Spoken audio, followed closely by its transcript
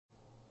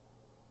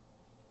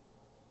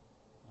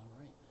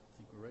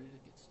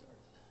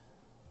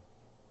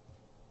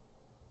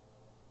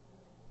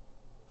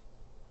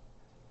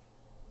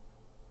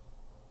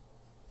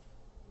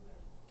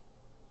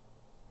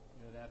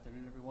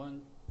afternoon,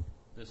 everyone.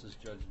 This is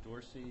Judge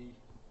Dorsey.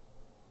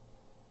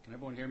 Can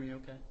everyone hear me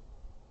okay?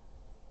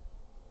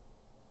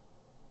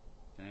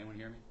 Can anyone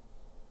hear me?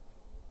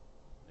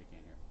 They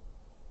can't hear me.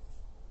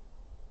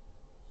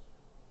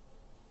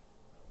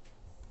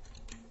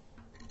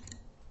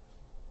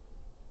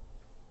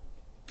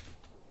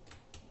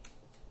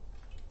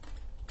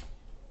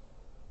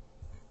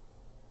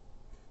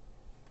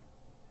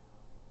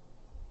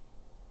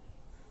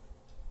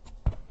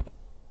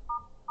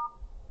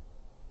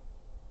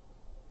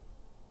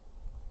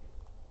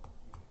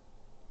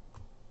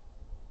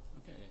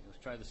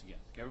 Try this again.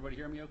 Can everybody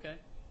hear me okay?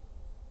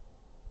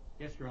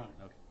 Yes, Your Honor.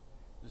 Okay.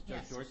 This is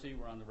Judge Dorsey.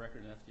 We're on the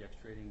record in FTX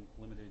Trading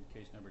Limited,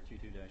 case number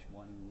 22-11068,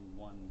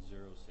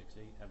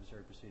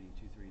 adversary proceeding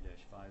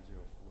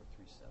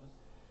 23-50437.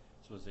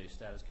 This was a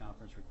status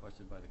conference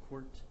requested by the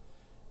court.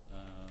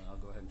 I'll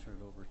go ahead and turn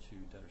it over to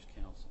debtor's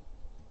counsel.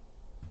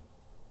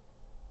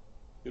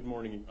 Good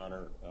morning, Your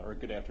Honor, or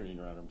good afternoon,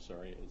 Your Honor. I'm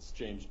sorry. It's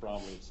James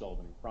Bromley of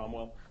Sullivan and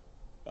Cromwell.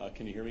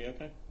 Can you hear me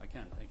okay? I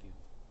can. Thank you.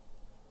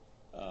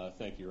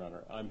 Thank you, Your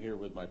Honor. I'm here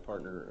with my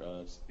partner,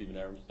 Stephen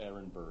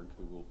Ehrenberg,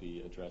 who will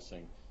be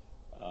addressing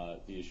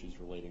the issues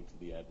relating to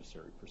the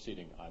adversary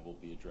proceeding. I will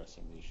be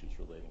addressing the issues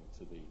relating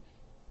to the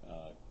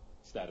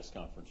status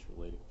conference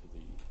relating to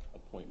the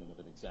appointment of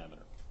an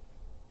examiner.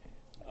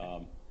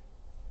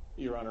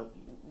 Your Honor,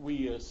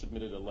 we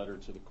submitted a letter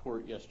to the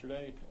court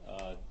yesterday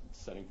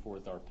setting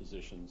forth our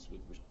positions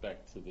with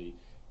respect to the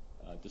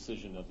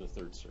decision of the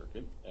Third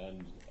Circuit,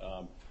 and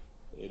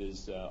it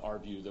is our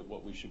view that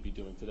what we should be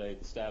doing today at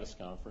the status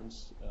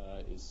conference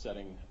is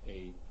setting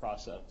a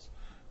process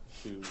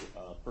to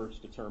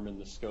first determine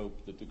the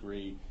scope, the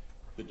degree,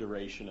 the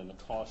duration, and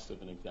the cost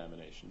of an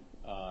examination,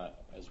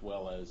 as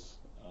well as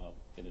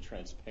in a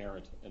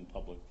transparent and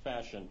public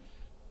fashion,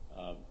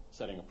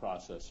 setting a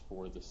process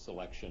for the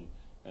selection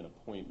and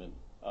appointment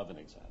of an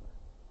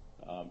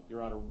examiner.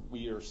 Your Honor,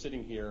 we are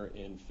sitting here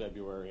in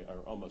February, or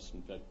almost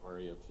in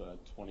February of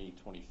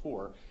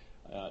 2024,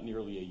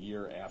 nearly a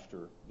year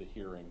after the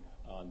hearing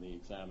on the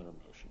examiner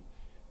motion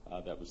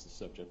that was the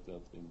subject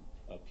of the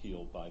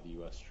appeal by the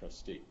U.S.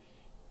 trustee.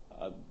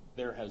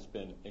 There has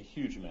been a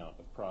huge amount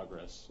of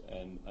progress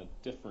and a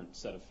different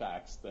set of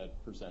facts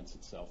that presents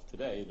itself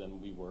today than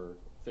we were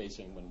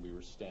facing when we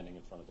were standing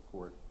in front of the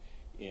court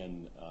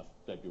in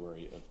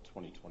February of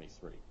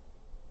 2023.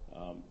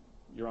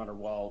 Your Honor,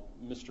 while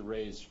Mr.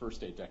 Ray's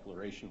first day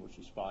declaration, which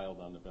was filed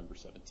on November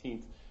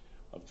 17th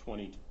of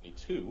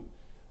 2022,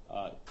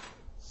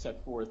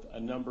 set forth a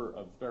number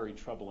of very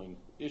troubling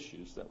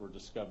issues that were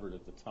discovered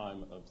at the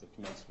time of the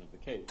commencement of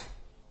the case,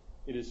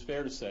 it is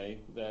fair to say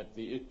that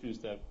the issues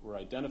that were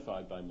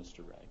identified by Mr.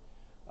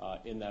 Ray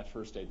in that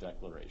first day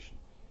declaration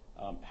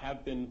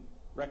have been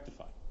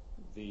rectified.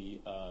 The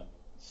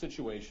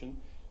situation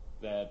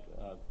that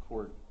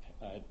court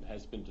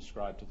has been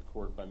described to the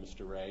court by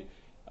Mr. Ray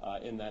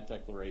in that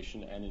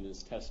declaration and in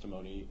his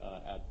testimony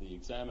at the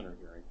examiner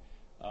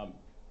hearing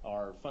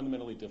are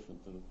fundamentally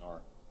different than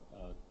are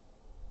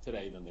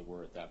today than they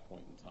were at that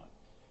point in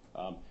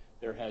time.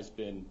 There has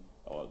been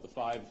the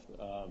five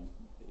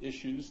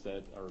issues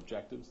that are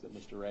objectives that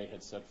Mr. Ray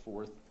had set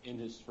forth in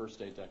his first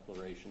day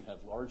declaration have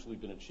largely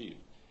been achieved.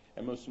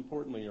 And most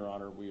importantly, Your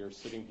Honor, we are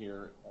sitting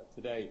here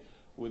today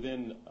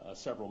within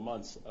several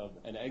months of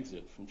an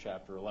exit from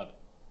Chapter 11.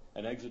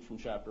 An exit from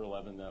Chapter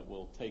 11 that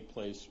will take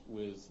place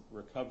with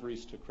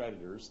recoveries to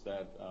creditors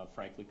that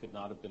frankly could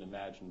not have been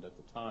imagined at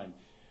the time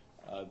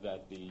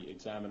that the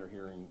examiner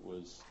hearing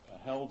was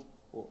held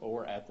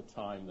or at the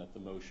time that the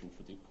motion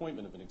for the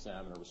appointment of an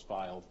examiner was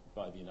filed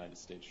by the United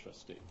States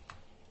trustee.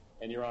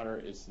 And Your Honor,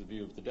 it's the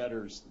view of the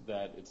debtors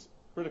that it's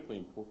critically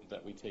important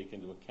that we take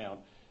into account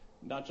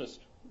not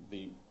just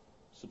the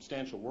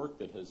substantial work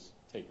that has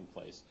taken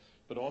place,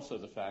 but also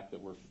the fact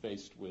that we're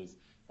faced with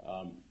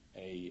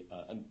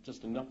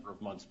just a number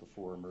of months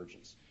before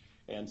emergence.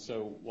 And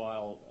so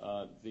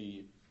while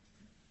the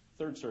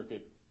Third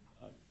Circuit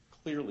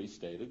clearly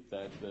stated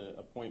that the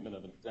appointment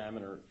of an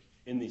examiner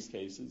in these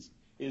cases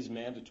is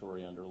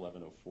mandatory under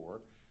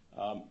 1104,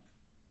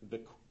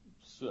 the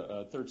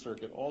Third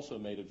Circuit also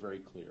made it very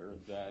clear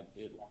that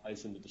it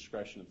lies in the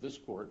discretion of this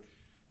court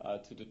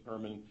to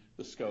determine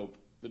the scope,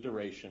 the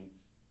duration,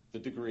 the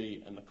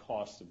degree, and the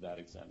cost of that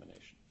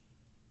examination.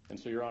 And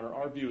so, Your Honor,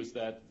 our view is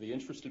that the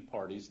interested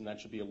parties, and that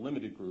should be a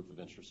limited group of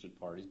interested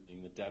parties,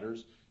 being the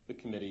debtors, the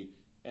committee,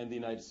 and the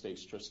United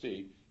States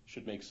trustee,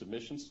 should make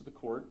submissions to the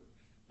court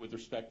with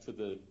respect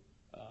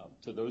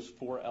to those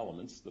four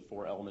elements, the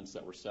four elements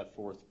that were set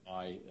forth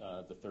by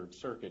the Third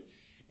Circuit,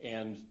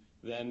 and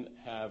then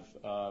have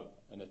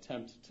an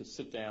attempt to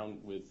sit down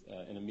with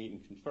in a meet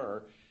and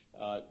confer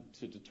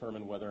to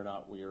determine whether or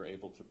not we are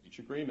able to reach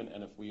agreement,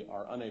 and if we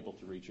are unable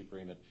to reach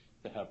agreement,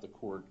 to have the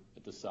court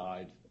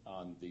decide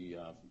on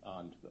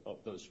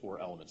those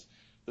four elements: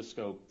 the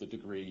scope, the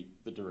degree,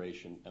 the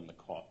duration, and the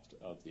cost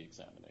of the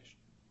examination.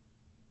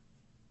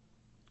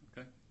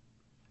 Okay.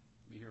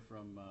 We hear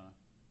from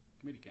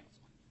committee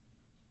counsel.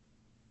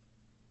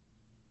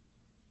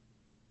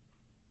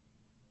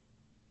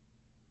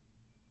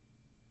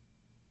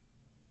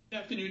 Good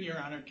afternoon, Your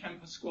Honor. Ken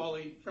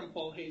Pasquale from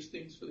Paul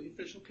Hastings for the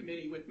official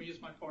committee. With me is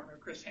my partner,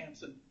 Chris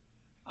Hansen.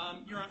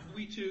 Your Honor,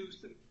 we too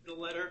submitted a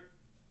letter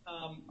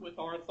with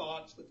our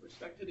thoughts with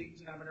respect to the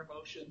examiner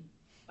motion.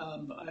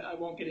 I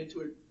won't get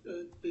into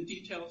the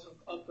details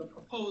of the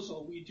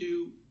proposal. We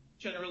do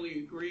generally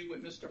agree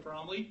with Mr.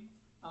 Bromley.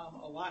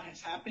 A lot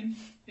has happened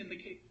in the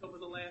case over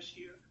the last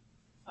year.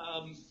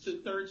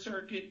 The Third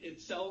Circuit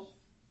itself,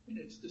 in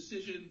its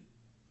decision,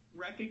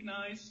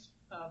 recognized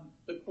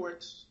the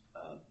court's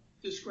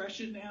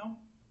discretion now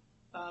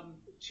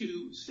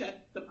to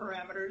set the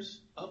parameters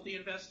of the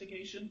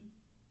investigation.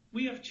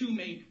 We have two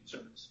main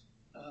concerns,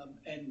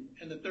 and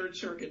the Third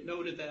Circuit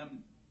noted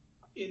them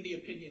in the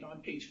opinion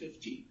on page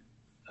 15.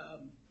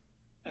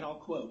 And I'll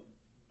quote,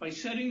 "By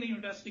setting the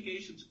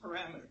investigation's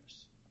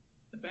parameters,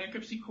 the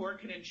bankruptcy court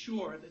can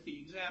ensure that the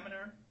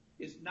examiner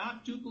is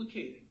not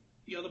duplicating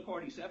the other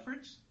party's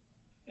efforts,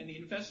 and the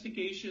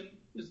investigation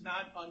is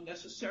not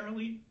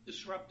unnecessarily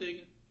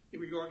disrupting the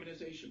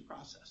reorganization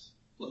process."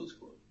 Close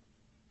quote.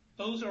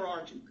 Those are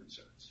our two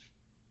concerns.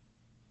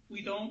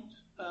 We don't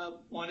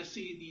want to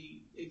see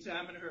the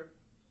examiner,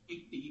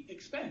 the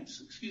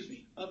expense,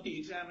 of the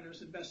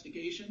examiner's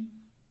investigation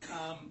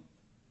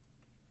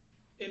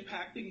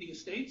impacting the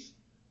estates.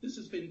 This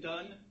has been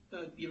done.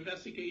 The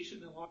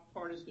investigation in large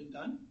part has been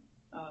done.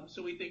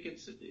 So we think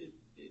it's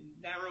in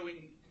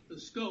narrowing the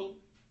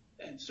scope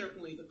and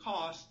certainly the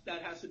cost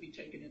that has to be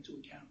taken into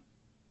account.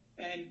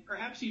 And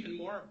perhaps even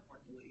more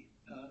importantly,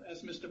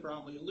 as Mr.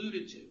 Bromley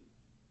alluded to,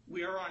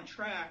 we are on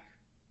track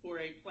for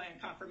a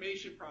planned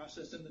confirmation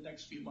process in the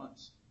next few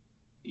months.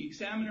 The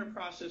examiner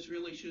process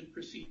really should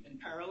proceed in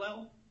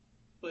parallel,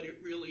 but it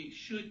really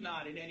should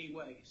not in any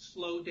way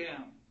slow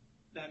down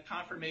that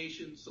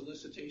confirmation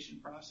solicitation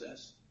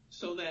process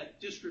so that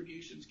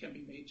distributions can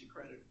be made to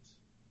creditors.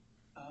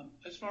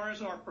 As far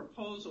as our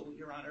proposal,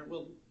 Your Honor,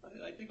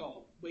 I think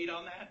I'll wait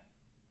on that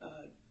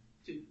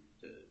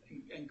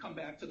and come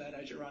back to that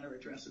as Your Honor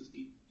addresses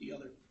the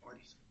other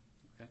parties.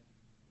 Okay.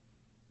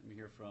 Let me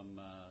hear from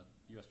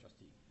U.S.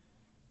 Trustee.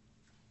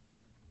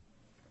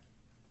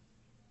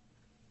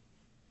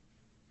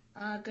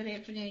 Good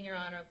afternoon, Your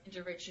Honor.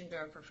 Mr.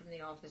 Richenberger from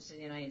the Office of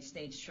the United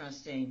States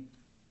Trustee.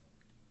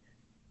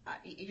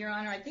 Your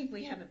Honor, I think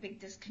we have a big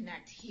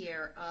disconnect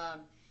here.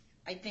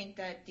 I think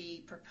that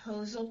the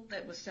proposal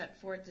that was set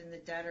forth in the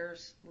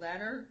debtor's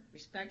letter,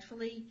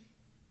 respectfully,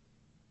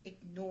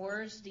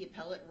 ignores the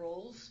appellate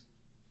rules,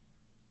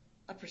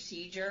 a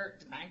procedure,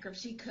 the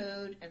bankruptcy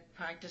code, and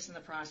practice in the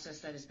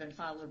process that has been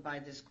followed by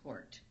this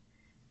court.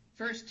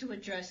 First, to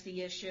address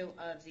the issue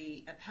of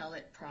the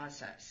appellate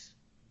process.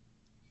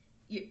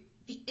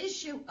 The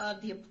issue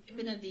of the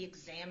appointment of the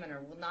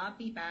examiner will not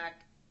be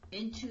back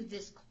into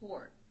this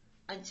court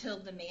until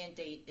the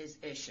mandate is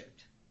issued.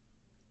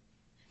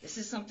 This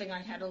is something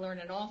I had to learn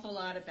an awful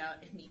lot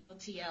about in the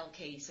LTL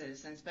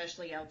cases, and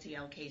especially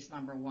LTL case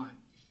number 1.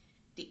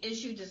 The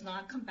issue does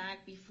not come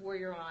back before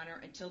Your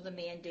Honor until the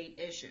mandate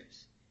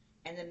issues.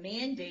 And the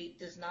mandate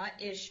does not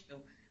issue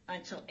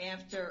until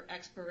after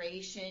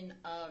expiration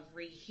of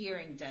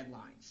rehearing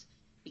deadlines.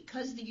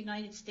 Because the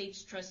United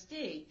States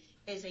trustee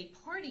is a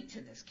party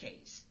to this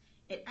case,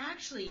 it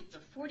actually is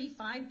a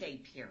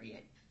 45-day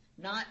period,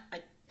 not a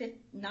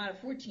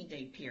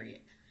 14-day period.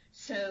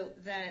 So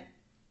that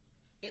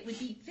it would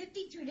be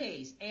 52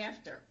 days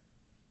after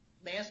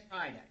last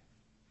Friday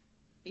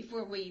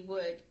before we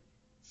would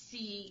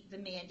see the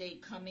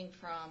mandate coming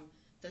from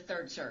the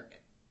Third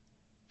Circuit.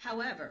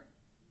 However,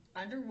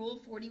 under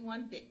Rule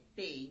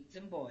 41B,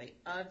 Zimboy,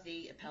 of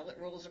the Appellate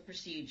Rules of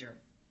Procedure,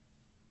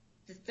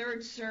 the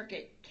Third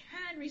Circuit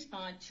can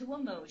respond to a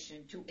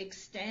motion to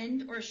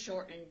extend or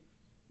shorten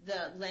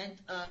the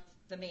length of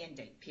the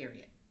mandate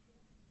period.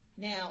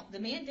 Now, the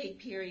mandate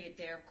period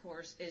there, of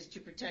course, is to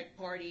protect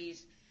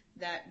parties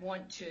that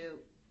want to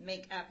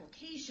make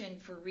application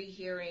for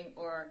rehearing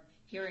or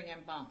hearing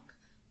en banc.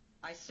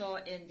 I saw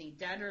in the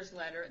debtor's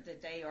letter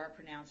that they are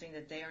pronouncing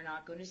that they are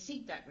not going to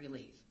seek that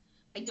relief.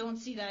 I don't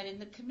see that in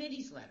the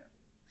committee's letter.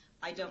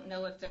 I don't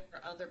know if there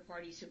are other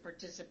parties who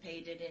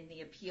participated in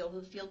the appeal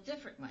who feel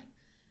differently.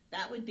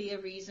 That would be a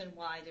reason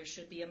why there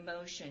should be a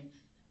motion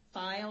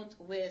filed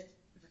with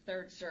the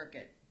Third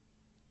Circuit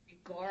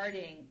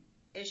regarding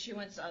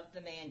issuance of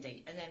the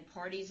mandate, and then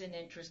parties in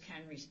interest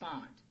can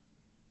respond.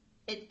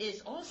 It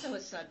is also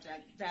a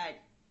subject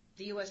that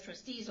the U.S.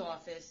 Trustee's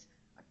Office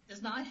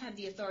does not have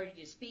the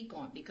authority to speak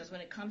on, because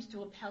when it comes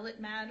to appellate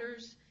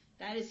matters,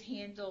 that is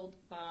handled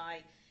by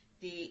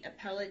the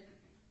Appellate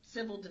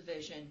Civil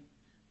Division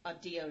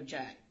of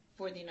DOJ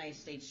for the United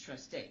States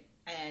Trustee.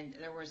 And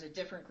there was a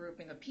different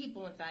grouping of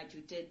people, in fact, who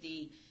did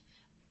the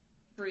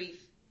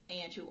brief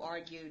and who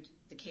argued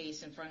the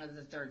case in front of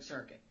the Third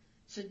Circuit.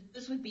 So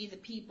this would be the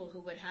people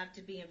who would have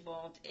to be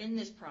involved in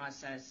this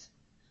process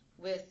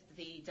with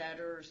the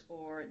debtors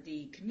or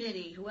the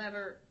committee,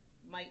 whoever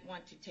might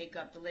want to take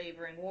up the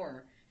laboring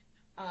war.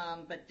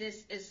 But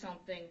this is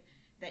something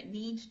that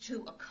needs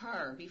to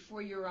occur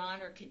before Your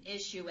Honor can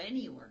issue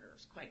any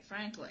orders, quite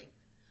frankly,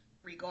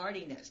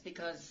 regarding this,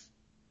 because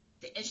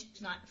the issue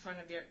is not in front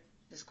of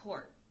this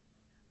court.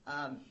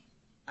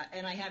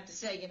 And I have to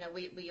say,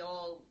 we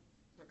all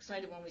were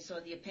excited when we saw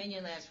the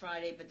opinion last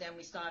Friday, but then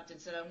we stopped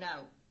and said, oh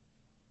no,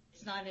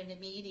 it's not an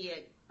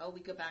immediate, we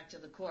go back to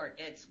the court.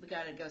 We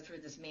got to go through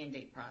this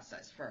mandate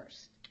process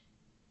first.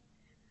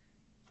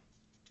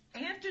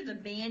 After the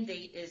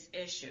mandate is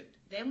issued,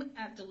 then we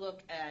have to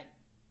look at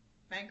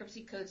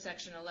Bankruptcy Code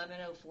Section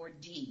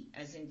 1104D,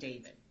 as in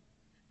David,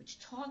 which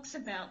talks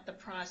about the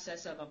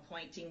process of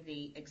appointing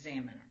the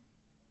examiner.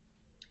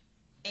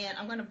 And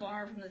I'm going to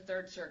borrow from the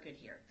Third Circuit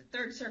here. The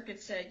Third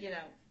Circuit said,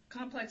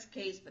 complex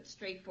case, but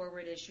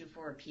straightforward issue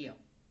for appeal.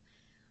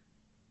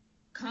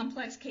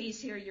 Complex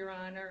case here, Your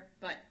Honor,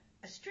 but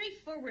a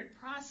straightforward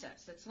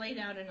process that's laid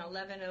out in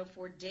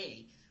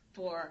 1104D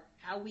for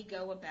how we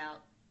go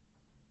about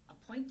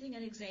appointing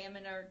an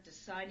examiner,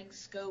 deciding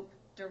scope,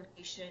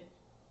 duration,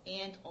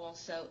 and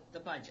also the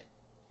budget.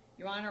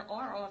 Your Honor,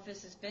 our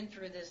office has been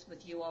through this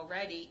with you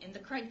already in the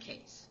Craig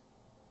case.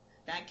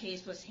 That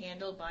case was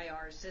handled by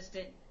our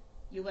assistant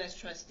U.S.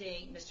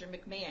 trustee, Mr.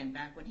 McMahon,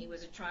 back when he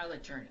was a trial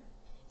attorney.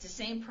 It's the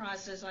same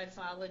process I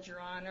followed, Your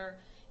Honor,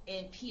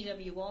 in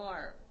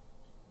PWR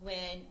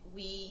when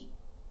we,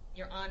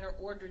 Your Honor,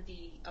 ordered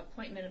the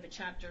appointment of a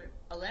Chapter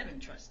 11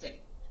 trustee.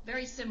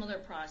 Very similar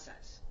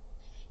process.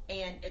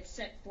 And it's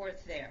set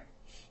forth there.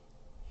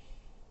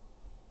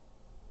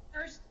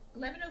 First,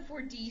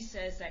 1104D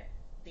says that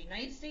the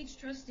United States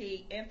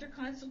trustee, after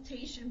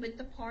consultation with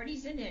the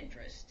parties in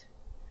interest,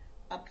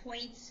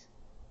 appoints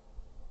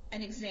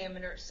an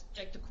examiner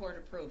subject to court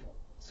approval.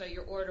 So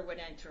your order would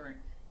enter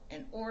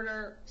an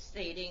order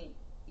stating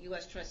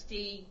U.S.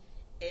 trustee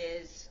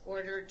is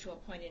ordered to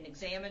appoint an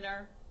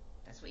examiner.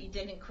 That's what you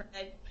did in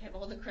CRED, have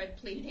all the CRED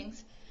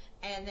pleadings.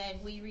 And then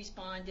we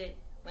responded,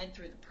 went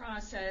through the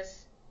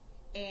process,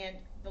 and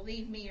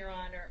believe me, Your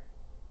Honor,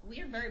 we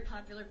are very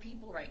popular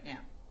people right now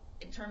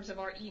in terms of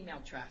our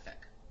email traffic.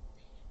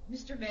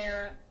 Mr.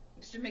 Vera,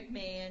 Mr.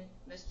 McMahon,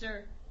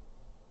 Mr.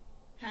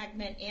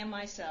 Hagman, and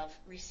myself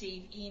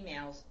receive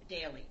emails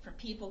daily from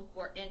people who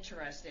are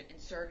interested in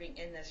serving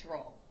in this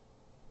role.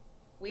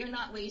 We are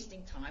not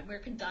wasting time. We're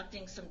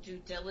conducting some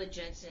due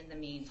diligence in the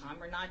meantime.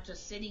 We're not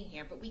just sitting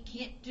here, but we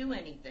can't do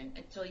anything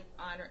until Your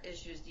Honor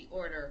issues the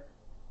order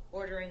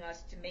ordering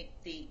us to make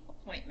the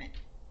appointment.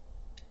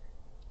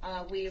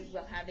 We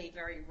will have a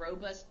very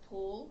robust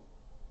pool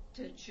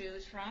to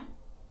choose from.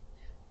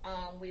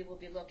 We will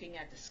be looking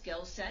at the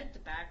skill set, the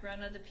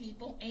background of the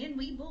people, and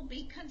we will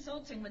be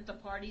consulting with the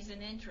parties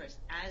in interest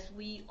as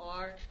we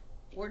are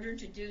ordered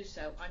to do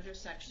so under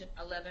Section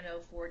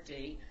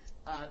 1104D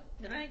of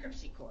the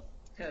Bankruptcy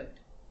Code.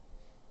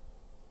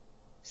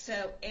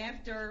 So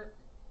after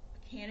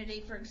a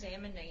candidate for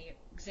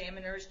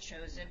examiner is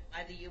chosen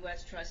by the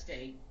U.S.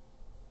 trustee,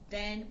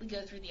 then we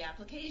go through the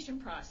application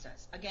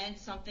process. Again,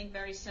 something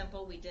very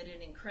simple. We did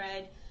it in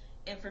CRED.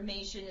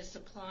 Information is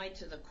supplied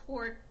to the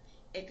court.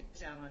 It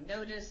goes out on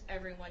notice.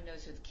 Everyone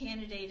knows who the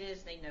candidate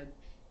is. They know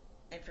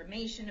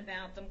information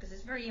about them because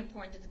it's very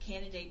important that the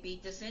candidate be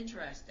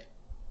disinterested.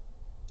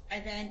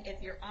 And then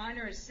if Your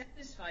Honor is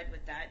satisfied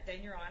with that,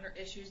 then Your Honor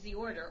issues the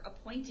order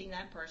appointing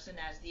that person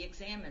as the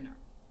examiner.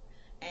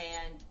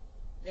 And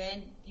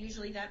then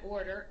usually that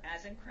order,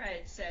 as in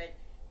CRED, said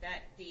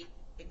that the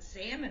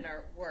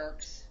examiner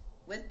works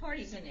with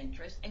parties in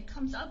interest and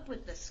comes up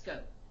with the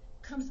scope,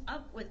 comes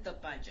up with the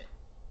budget,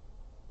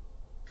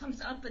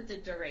 comes up with the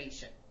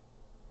duration.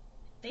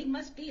 They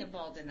must be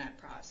involved in that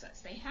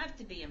process. They have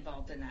to be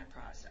involved in that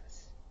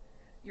process.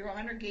 Your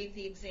Honor gave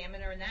the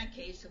examiner in that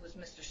case, it was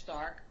Mr.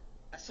 Stark,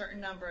 a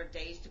certain number of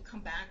days to come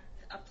back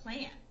with a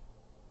plan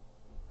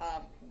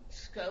of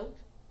scope,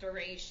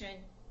 duration,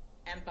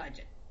 and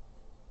budget.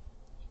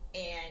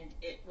 And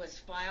it was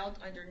filed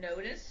under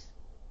notice,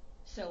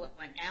 so it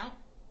went out,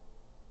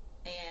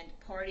 and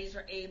parties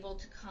are able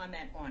to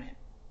comment on it.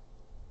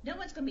 No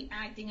one's going to be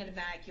acting in a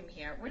vacuum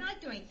here. We're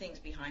not doing things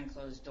behind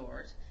closed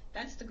doors.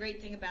 That's the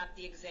great thing about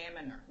the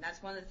examiner. And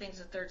that's one of the things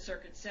the Third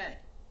Circuit said.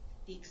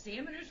 The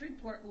examiner's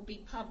report will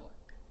be public.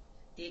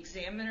 The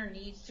examiner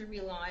needs to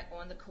rely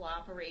on the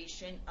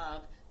cooperation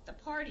of the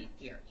party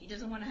here. He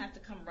doesn't want to have to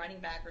come running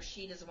back, or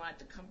she doesn't want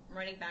to come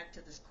running back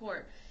to this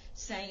court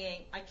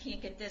saying, I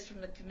can't get this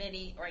from the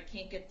committee, or I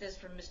can't get this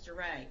from Mr.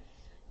 Ray.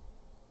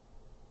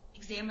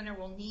 Examiner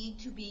will need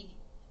to be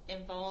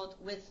involved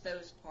with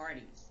those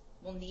parties,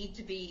 will need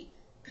to be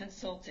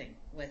consulting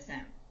with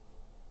them.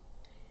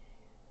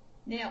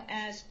 Now,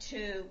 as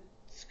to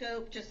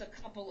scope, just a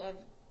couple of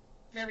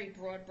very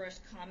broad brush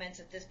comments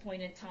at this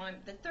point in time.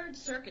 The Third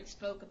Circuit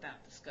spoke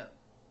about the scope.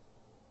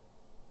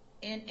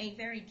 In a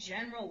very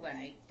general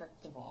way,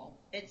 first of all,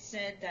 it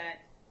said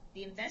that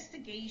the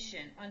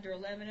investigation under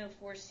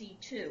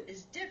 1104C2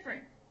 is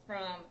different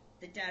from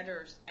the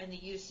debtors and the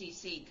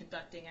UCC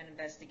conducting an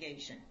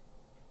investigation.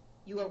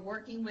 You are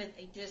working with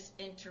a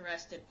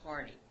disinterested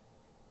party.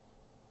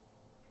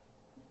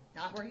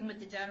 Not working with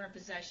the debtor in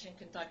possession,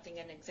 conducting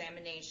an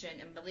examination,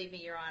 and believe me,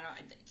 Your Honor,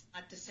 it's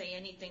not to say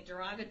anything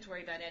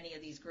derogatory about any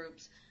of these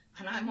groups,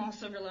 and I'm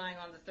also relying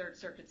on the Third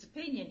Circuit's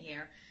opinion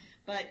here,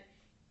 but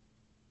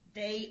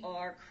they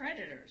are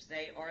creditors.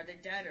 They are the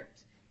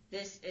debtors.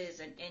 This is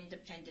an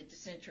independent,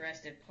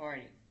 disinterested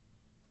party.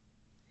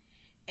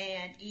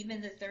 And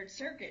even the Third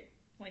Circuit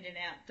pointed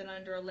out that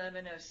under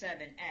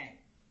 1107A,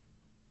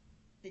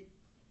 the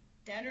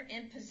debtor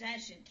in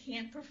possession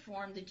can't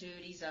perform the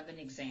duties of an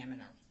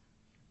examiner.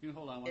 Can you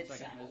hold on one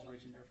second, Itself. Ms.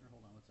 Reichendorfer?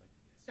 Hold on one second.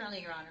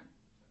 Certainly, Your Honor.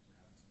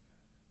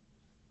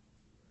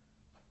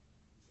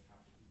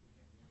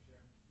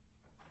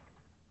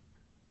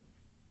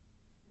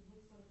 It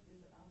looks like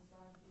there's an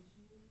outside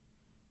issue,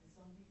 and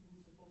some people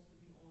who's supposed to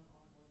be on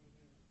the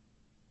hearing.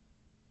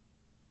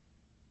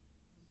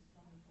 This is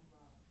coming from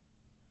Rob.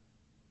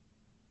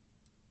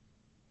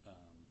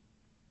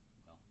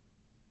 Well,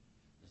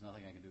 there's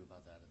nothing I can do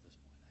about that at this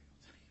point. I don't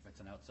think. If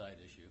it's an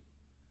outside issue,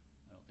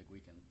 I don't think we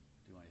can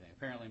do anything.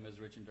 Apparently, Ms.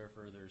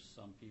 Reichendorfer, there's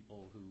some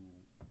people who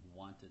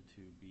wanted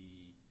to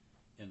be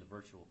in the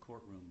virtual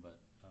courtroom, but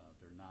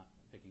they're not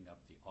picking up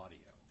the audio.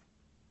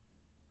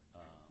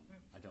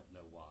 I don't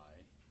know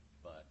why,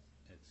 but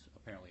it's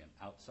apparently an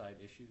outside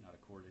issue, not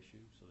a court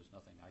issue, so there's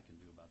nothing I can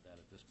do about that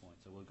at this point.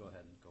 So we'll go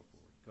ahead and go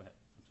forward. Go ahead.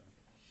 I'm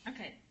sorry.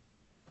 Okay.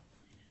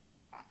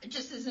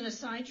 Just as an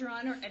aside, Your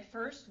Honor, at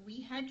first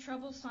we had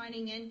trouble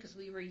signing in because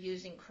we were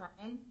using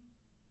Chrome,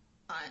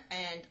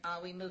 and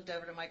we moved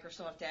over to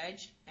Microsoft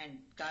Edge and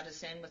got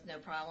us in with no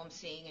problem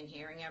seeing and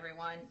hearing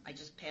everyone. I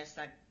just passed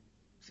that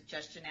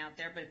suggestion out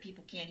there, but if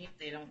people can't hear,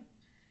 they don't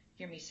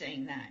hear me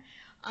saying that.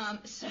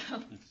 So,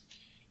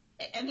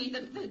 I mean,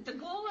 the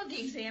goal of the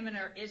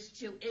examiner is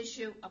to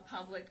issue a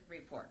public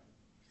report.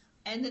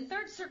 And the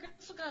Third Circuit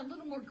also got a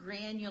little more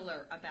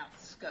granular about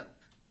scope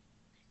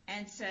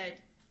and said,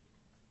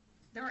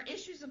 there are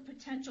issues of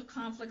potential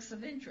conflicts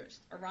of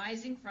interest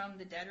arising from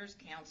the debtor's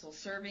counsel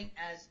serving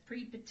as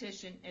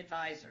pre-petition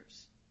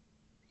advisors.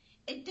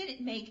 It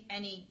didn't make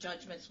any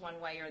judgments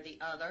one way or the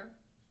other,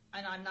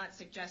 and I'm not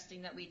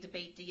suggesting that we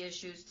debate the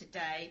issues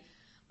today.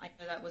 I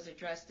know that was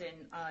addressed in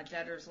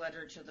debtor's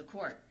letter to the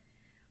court.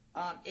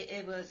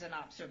 It was an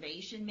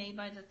observation made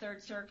by the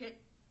Third Circuit,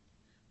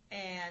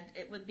 and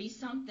it would be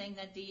something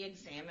that the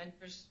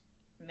examiners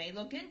may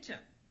look into.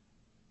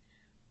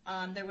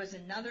 There was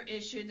another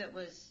issue that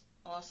was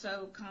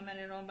also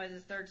commented on by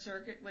the Third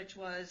Circuit, which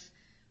was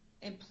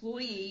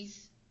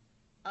employees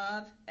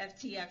of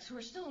FTX who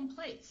are still in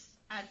place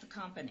at the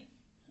company.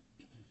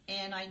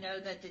 And I know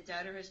that the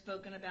debtor has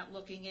spoken about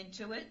looking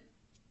into it.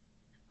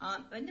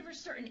 And there were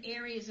certain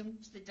areas in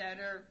which the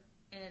debtor,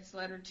 in its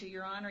letter to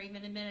Your Honor,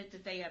 even admitted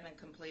that they haven't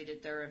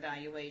completed their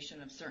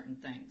evaluation of certain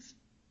things.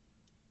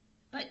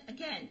 But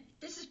again,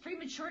 this is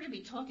premature to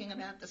be talking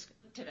about this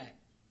today.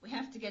 We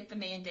have to get the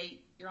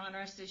mandate. Your Honor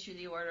has to issue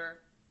the order.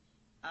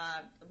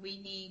 We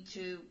need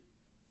to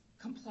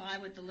comply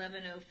with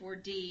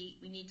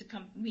 1104D. We need to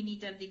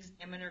have the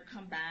examiner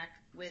come back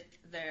with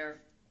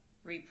their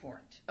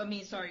report.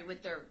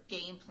 With their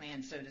game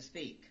plan, so to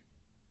speak.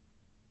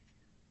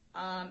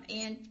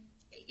 And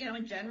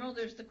in general,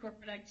 there's the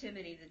corporate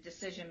activity, the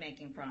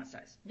decision-making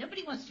process.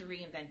 Nobody wants to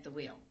reinvent the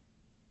wheel.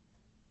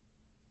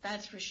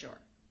 That's for sure.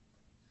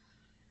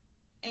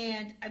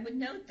 And I would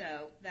note,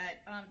 though,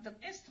 that the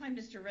last time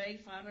Mr. Ray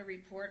filed a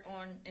report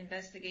on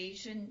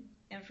investigation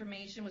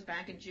information was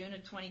back in June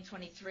of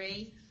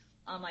 2023.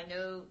 I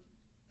know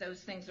those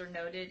things are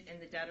noted in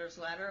the debtor's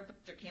letter, but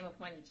there came a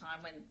point in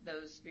time when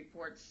those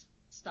reports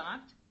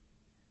stopped.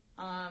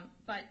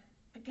 But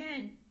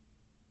again,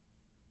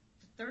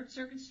 the Third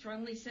Circuit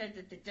strongly said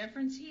that the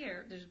difference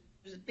here,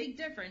 there's a big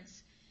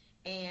difference,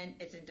 and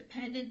it's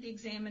independent, the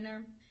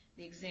examiner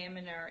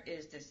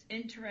is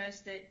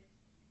disinterested,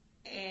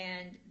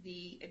 and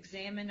the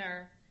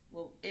examiner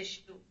will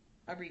issue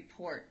a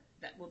report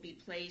that will be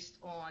placed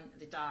on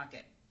the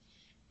docket.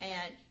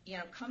 And,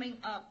 coming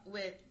up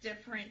with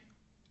different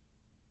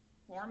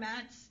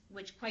formats,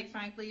 which quite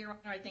frankly, Your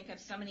Honor, I think have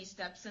so many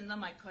steps in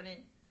them, I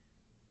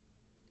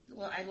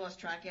lost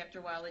track after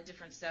a while of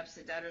different steps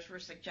the debtors were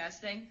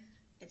suggesting.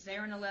 It's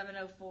there in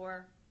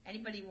 1104.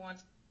 Anybody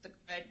wants the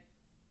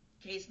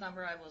case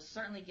number, I will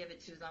certainly give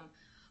it to them.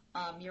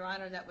 Your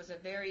Honor, that was a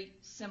very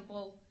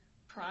simple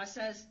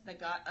process that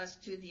got us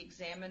to the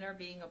examiner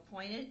being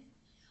appointed.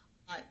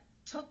 I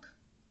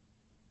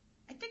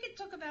think it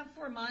took about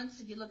 4 months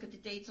if you look at the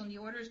dates on the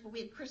orders, but we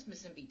had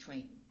Christmas in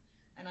between.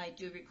 And I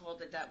do recall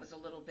that was a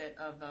little bit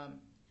of,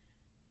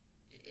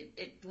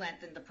 it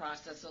lengthened the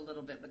process a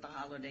little bit with the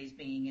holidays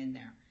being in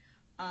there.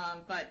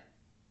 But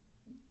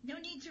no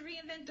need to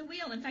reinvent the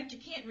wheel. In fact, you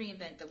can't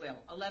reinvent the wheel.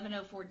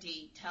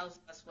 1104D tells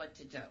us what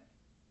to do,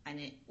 and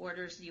it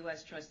orders the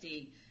U.S.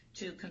 trustee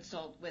to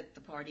consult with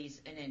the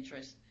parties in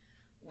interest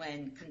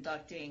when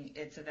conducting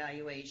its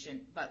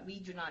evaluation. But we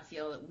do not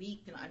feel that we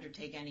can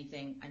undertake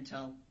anything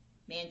until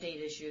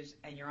mandate issues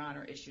and Your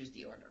Honor issues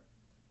the order.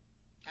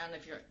 I don't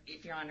know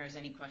if Your Honor has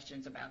any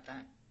questions about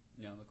that.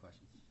 No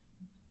questions.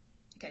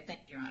 Okay, thank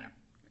you, Your Honor.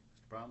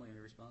 Mr. Bromley, any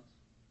response?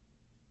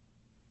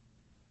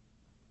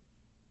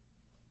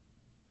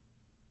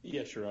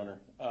 Yes, Your Honor.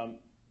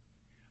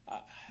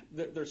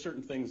 There are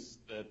certain things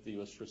that the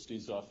U.S.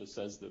 Trustee's Office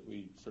says that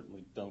we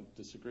certainly don't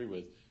disagree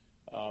with.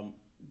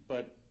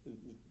 But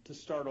to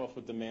start off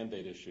with the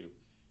mandate issue,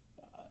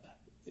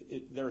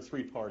 there are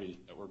three parties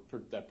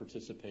that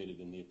participated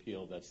in the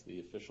appeal. That's the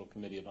Official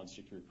Committee of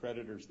Unsecured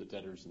Creditors, the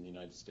debtors, and the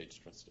United States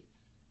trustee.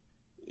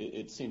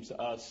 It seems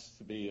to us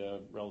to be a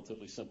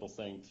relatively simple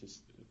thing to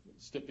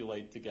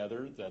stipulate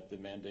together that the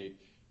mandate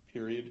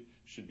period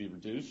should be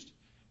reduced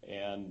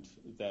and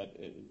that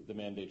the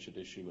mandate should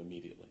issue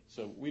immediately.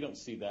 So we don't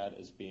see that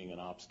as being an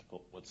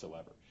obstacle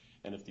whatsoever.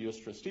 And if the U.S.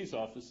 Trustee's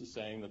Office is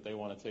saying that they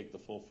want to take the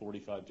full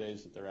 45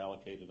 days that they're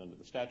allocated under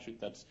the statute,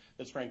 that's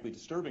frankly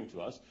disturbing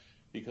to us,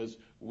 because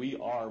we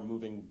are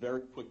moving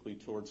very quickly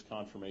towards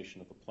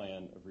confirmation of a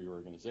plan of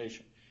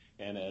reorganization.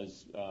 And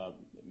as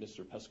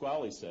Mr.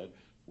 Pasquale said,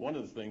 one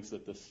of the things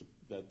that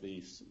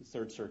the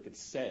Third Circuit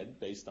said,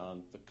 based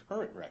on the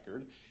current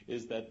record,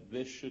 is that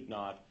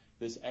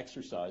this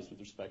exercise with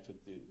respect to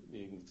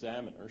the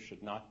examiner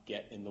should not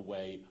get in the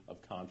way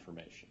of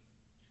confirmation.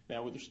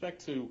 Now, with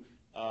respect to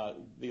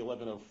the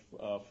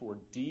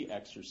 1104D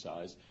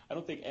exercise, I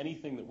don't think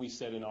anything that we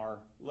said in our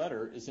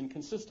letter is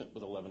inconsistent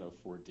with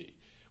 1104D.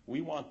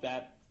 We want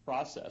that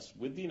process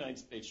with the United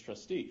States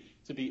trustee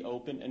to be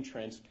open and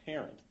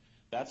transparent.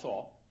 That's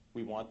all.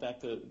 We want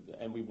that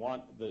and we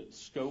want the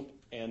scope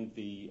and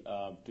the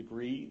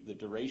degree, the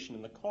duration,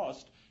 and the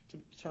cost to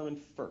be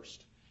determined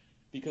first.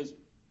 Because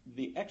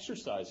the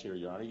exercise here,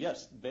 Your Honor,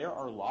 yes, there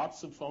are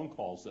lots of phone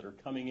calls that are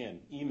coming in,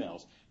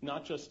 emails,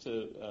 not just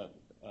to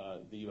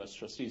the U.S.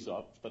 Trustee's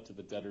Office, but to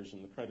the Debtors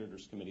and the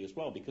Creditors Committee as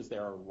well, because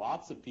there are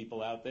lots of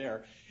people out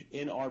there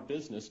in our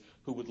business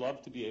who would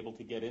love to be able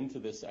to get into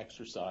this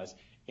exercise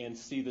and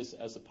see this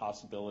as a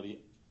possibility,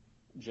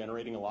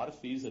 generating a lot of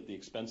fees at the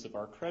expense of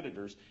our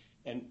creditors.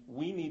 And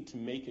we need to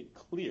make it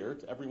clear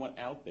to everyone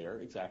out there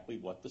exactly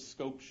what the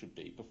scope should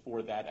be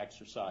before that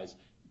exercise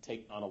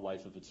take on a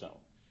life of its own.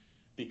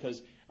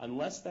 Because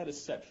unless that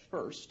is set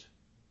first,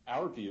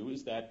 our view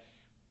is that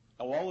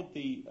all of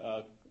the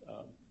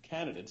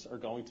candidates are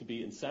going to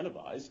be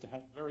incentivized to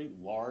have a very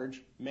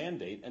large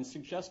mandate and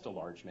suggest a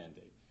large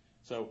mandate.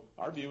 So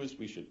our view is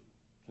we should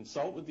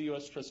consult with the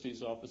U.S.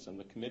 Trustee's Office and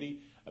the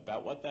committee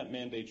about what that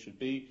mandate should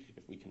be.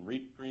 If we can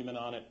reach agreement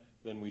on it,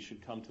 then we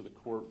should come to the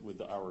court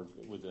with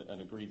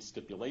an agreed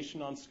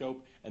stipulation on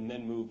scope and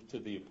then move to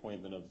the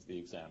appointment of the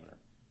examiner.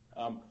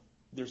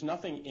 There's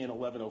nothing in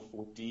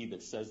 1104D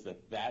that says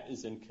that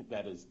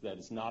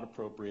is not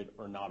appropriate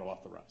or not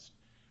authorized,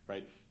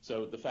 right?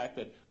 So the fact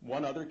that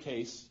one other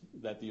case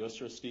that the U.S.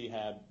 trustee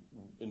had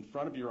in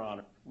front of Your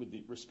Honor with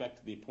respect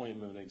to the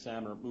appointment of an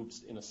examiner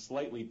moves in a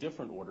slightly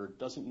different order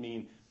doesn't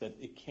mean that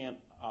it can't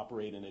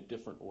operate in a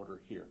different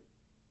order here.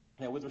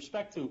 Now, with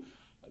respect to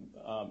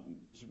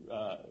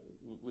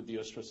with the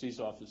U.S. Trustee's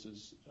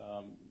Office's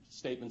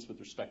statements with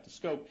respect to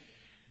scope,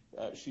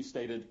 she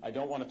stated, I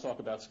don't want to talk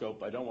about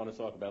scope,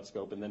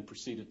 and then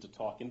proceeded to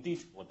talk in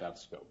detail about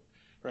scope,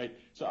 right?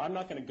 So I'm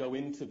not going to go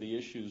into the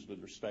issues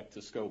with respect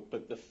to scope,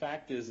 but the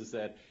fact is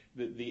that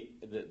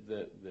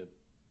the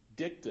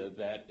dicta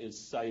that is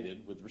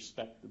cited with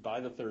respect by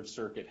the Third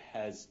Circuit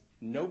has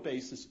no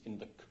basis in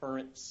the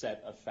current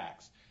set of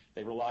facts.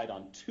 They relied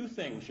on two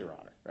things, Your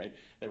Honor, right?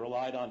 They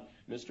relied on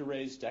Mr.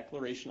 Ray's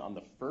declaration on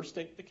the first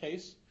day of the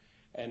case,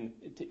 and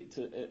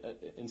to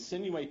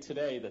insinuate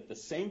today that the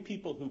same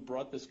people who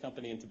brought this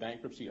company into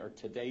bankruptcy are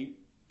today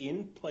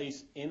in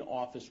place, in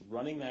office,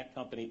 running that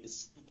company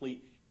is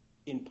simply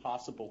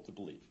impossible to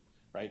believe,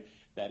 right?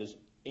 That is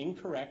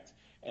incorrect,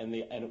 and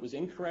it was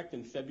incorrect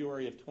in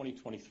February of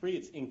 2023.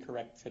 It's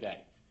incorrect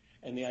today.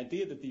 And the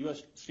idea that the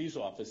U.S. Trustee's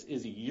Office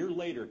is a year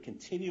later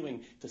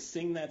continuing to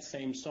sing that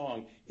same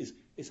song is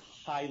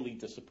highly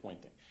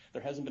disappointing.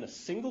 There hasn't been a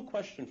single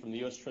question from the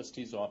U.S.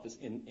 Trustee's Office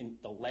in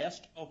the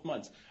last 12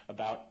 months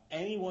about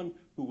anyone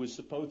who was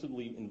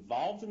supposedly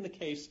involved in the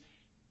case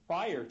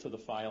prior to the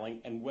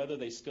filing and whether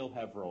they still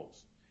have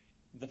roles.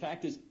 The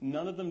fact is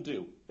none of them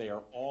do. They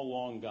are all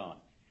long gone.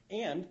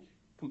 And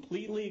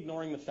completely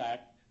ignoring the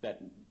fact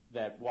that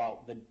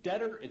while the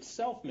debtor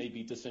itself may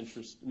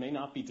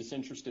not be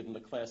disinterested in the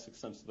classic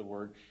sense of the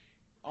word,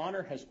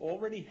 Honor has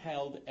already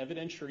held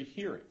evidentiary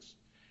hearings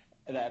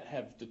that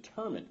have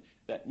determined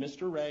that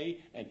Mr. Ray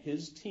and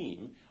his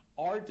team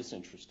are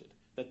disinterested,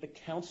 that the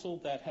counsel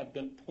that have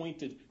been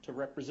appointed to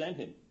represent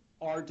him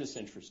are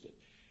disinterested.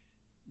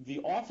 The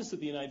Office of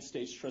the United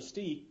States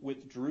Trustee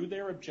withdrew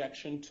their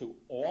objection to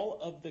all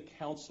of the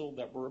counsel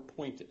that were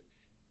appointed.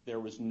 There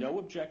was no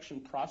objection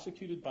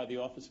prosecuted by the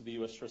Office of the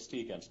U.S.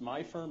 Trustee against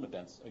my firm,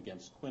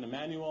 against Quinn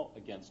Emanuel,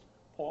 against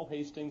Paul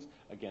Hastings,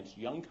 against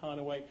Young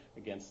Conaway,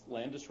 against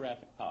Landis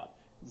Raffic Todd.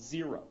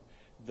 Zero.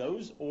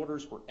 Those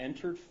orders were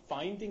entered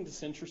finding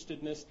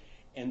disinterestedness,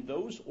 and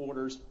those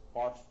orders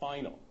are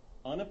final,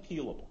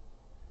 unappealable.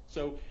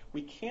 So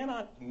we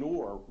cannot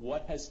ignore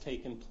what has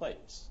taken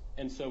place.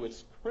 And so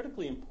it's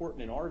critically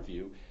important in our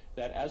view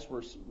that as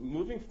we're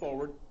moving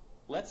forward,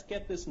 let's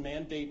get this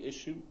mandate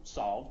issue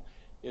solved.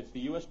 If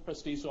the U.S.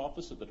 Trustee's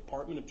Office or the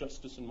Department of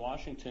Justice in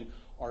Washington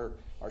are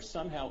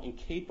somehow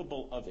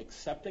incapable of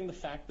accepting the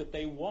fact that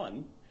they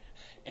won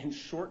and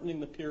shortening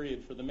the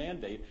period for the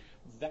mandate,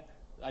 that,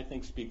 I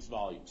think, speaks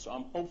volumes. So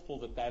I'm hopeful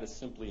that that is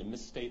simply a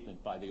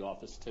misstatement by the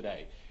office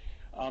today.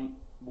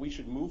 We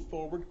should move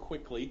forward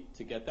quickly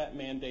to get that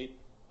mandate,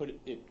 put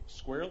it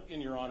squarely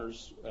in Your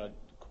Honor's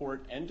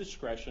court and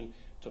discretion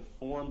to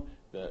form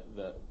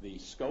the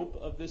scope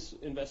of this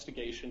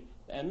investigation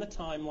and the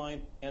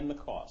timeline and the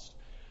cost.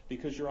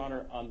 Because, Your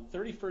Honor, on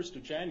 31st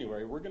of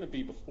January, we're going to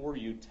be before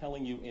you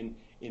telling you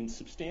in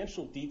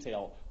substantial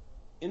detail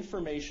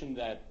information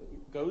that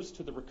goes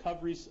to the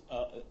recoveries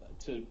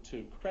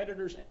to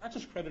creditors, not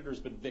just creditors,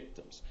 but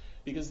victims.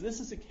 Because this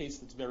is a case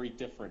that's very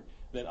different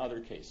than other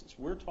cases.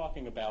 We're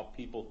talking about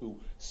people who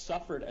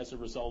suffered as a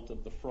result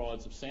of the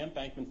frauds of Sam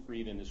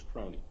Bankman-Fried and his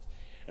cronies.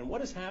 And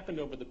what has happened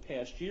over the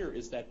past year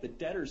is that the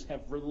debtors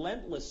have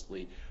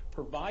relentlessly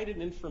provided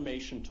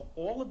information to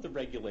all of the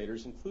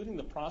regulators, including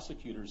the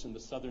prosecutors in the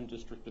Southern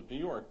District of New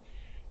York.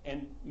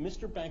 And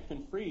Mr.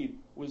 Bankman-Fried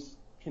was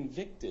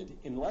convicted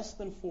in less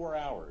than 4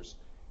 hours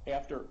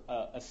after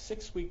a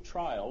 6-week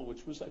trial,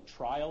 which was a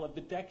trial of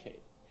the decade.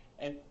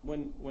 And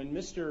when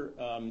Mr.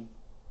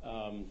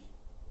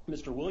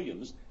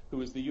 Williams,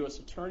 who is the U.S.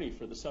 Attorney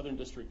for the Southern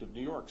District of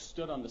New York,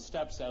 stood on the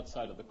steps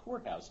outside of the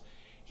courthouse,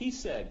 he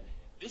said,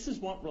 "This is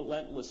what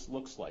relentless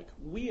looks like.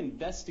 We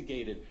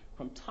investigated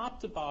from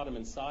top to bottom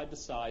and side to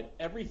side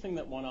everything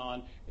that went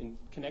on in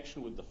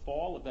connection with the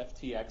fall of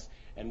FTX,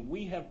 and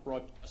we have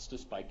brought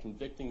justice by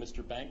convicting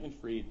Mr.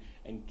 Bankman-Fried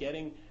and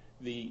getting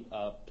the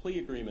plea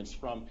agreements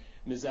from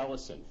Ms.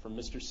 Ellison, from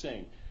Mr.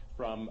 Singh,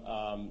 from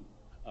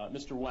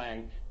Mr.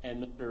 Wang,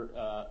 and Mr.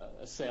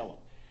 Salem.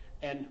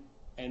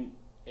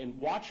 And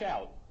watch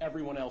out,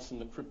 everyone else in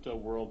the crypto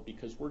world,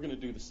 because we're going to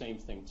do the same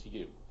thing to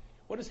you."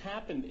 What has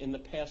happened in the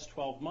past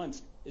 12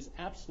 months is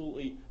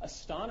absolutely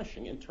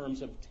astonishing in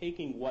terms of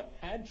taking what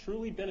had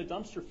truly been a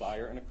dumpster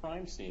fire and a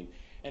crime scene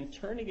and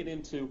turning it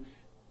into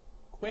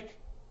quick,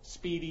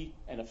 speedy,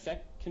 and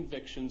effective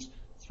convictions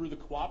through the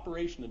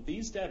cooperation of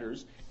these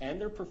debtors and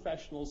their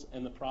professionals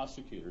and the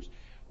prosecutors.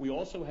 We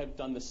also have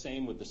done the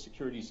same with the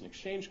Securities and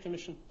Exchange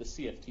Commission, the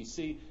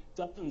CFTC,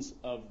 dozens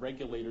of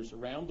regulators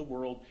around the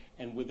world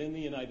and within the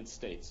United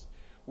States.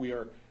 We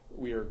are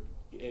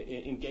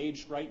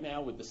engaged right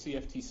now with the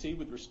CFTC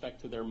with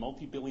respect to their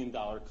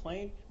multi-billion-dollar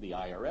claim, the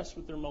IRS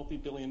with their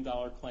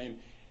multi-billion-dollar claim.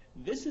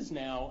 This is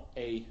now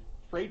a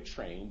freight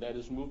train that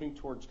is moving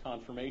towards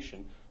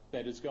confirmation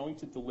that is going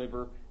to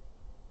deliver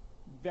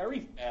very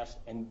fast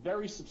and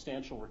very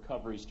substantial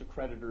recoveries to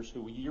creditors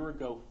who a year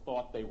ago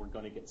thought they were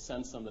going to get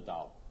cents on the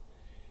dollar.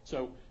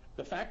 So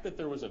the fact that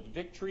there was a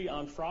victory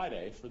on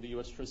Friday for the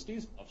U.S.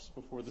 Trustee's Office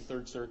before the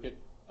Third Circuit,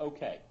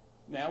 okay.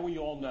 Now we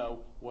all know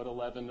what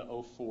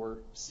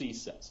 1104C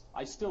says.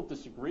 I still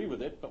disagree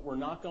with it, but we're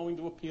not going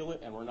to appeal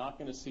it and we're not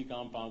going to seek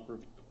en banc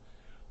review.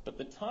 But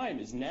the time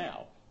is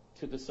now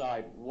to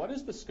decide what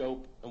is the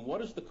scope and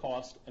what is the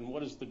cost and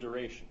what is the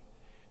duration.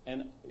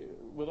 And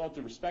with all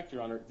due respect,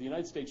 Your Honor, the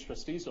United States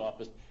Trustee's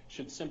Office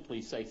should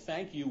simply say,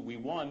 "Thank you, we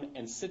won,"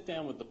 and sit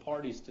down with the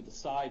parties to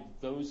decide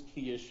those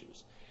key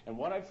issues. And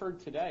what I've heard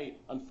today,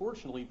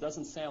 unfortunately,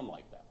 doesn't sound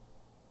like that.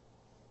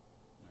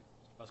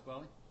 Mr.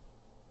 Pasquale?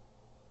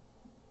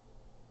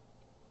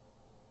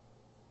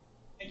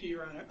 Thank you,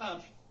 Your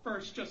Honor.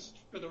 First, just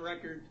for the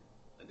record,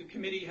 the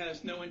committee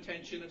has no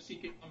intention of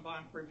seeking en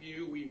banc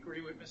review. We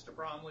agree with Mr.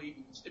 Bromley.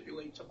 He can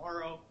stipulate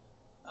tomorrow.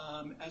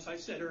 As I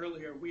said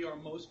earlier, we are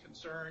most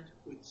concerned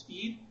with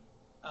speed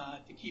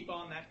to keep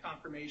on that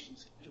confirmation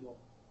schedule.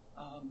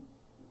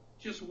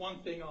 Just one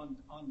thing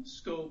on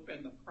scope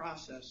and the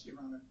process, Your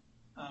Honor.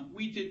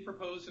 We did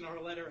propose in our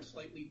letter a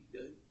slightly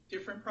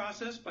different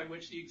process by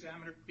which the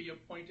examiner could be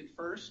appointed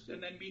first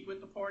and then meet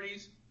with the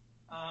parties.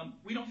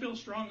 We don't feel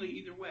strongly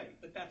either way,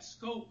 but that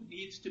scope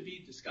needs to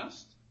be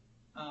discussed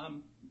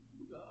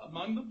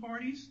among the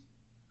parties.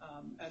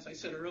 As I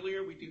said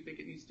earlier, we do think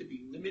it needs to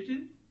be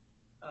limited,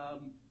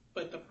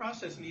 but the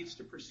process needs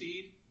to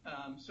proceed.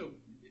 So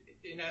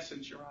in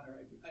essence, Your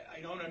Honor,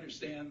 I don't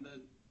understand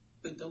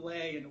the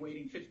delay in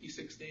waiting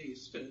 56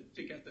 days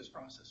to get this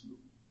process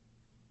moving.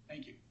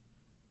 Thank you.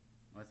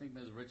 I think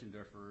Ms.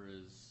 Richendorfer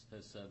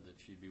has said that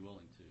she'd be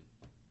willing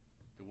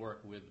to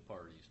work with the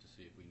parties to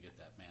see if we can get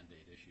that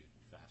mandate issued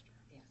faster.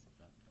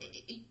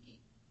 Yes.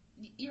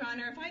 Your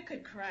Honor, if I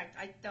could correct,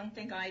 I don't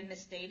think I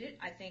misstated.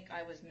 I think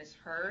I was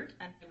misheard.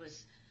 And it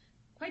was,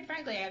 quite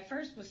frankly, I at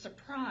first was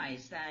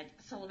surprised that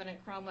Sullivan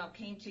and Cromwell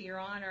came to Your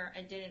Honor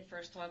and didn't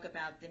first talk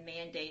about the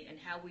mandate and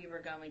how we were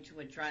going to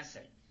address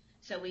it.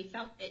 So we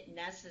felt it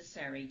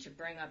necessary to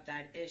bring up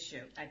that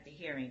issue at the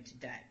hearing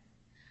today.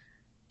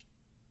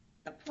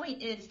 The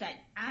point is that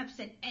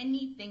absent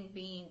anything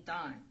being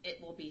done,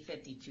 it will be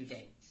 52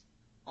 days.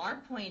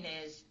 Our point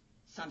is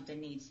something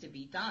needs to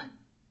be done.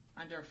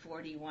 Under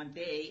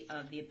 41B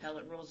of the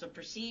Appellate Rules of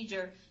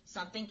Procedure,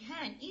 something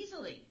can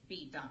easily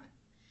be done.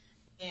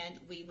 And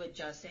we would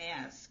just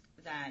ask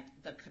that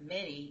the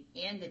committee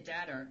and the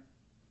debtor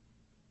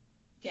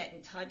get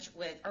in touch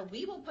with, or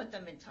we will put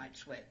them in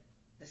touch with,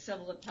 the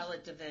Civil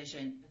Appellate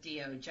Division,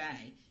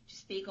 DOJ, to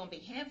speak on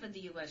behalf of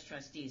the U.S.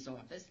 Trustee's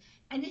Office,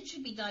 and it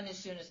should be done as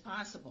soon as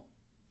possible.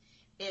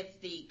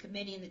 If the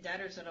committee and the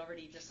debtors had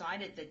already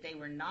decided that they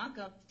were not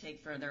going to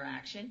take further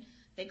action,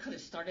 they could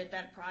have started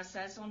that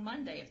process on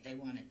Monday if they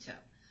wanted to.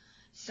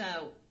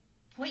 So,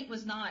 point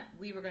was not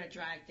we were going to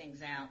drag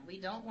things out. We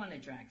don't want to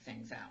drag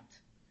things out.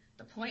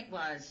 The point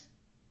was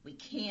we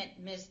can't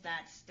miss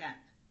that step.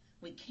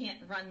 We can't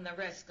run the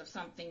risk of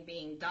something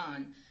being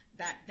done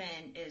that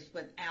then is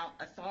without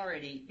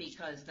authority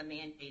because the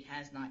mandate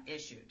has not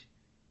issued.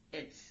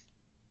 It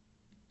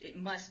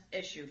must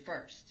issue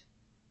first.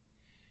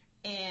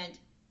 And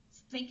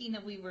thinking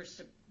that we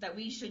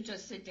should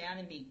just sit down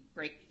and be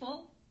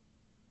grateful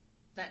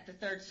that the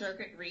Third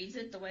Circuit reads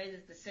it the way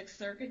that the Sixth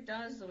Circuit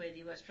does, the way the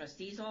U.S.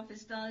 Trustee's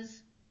Office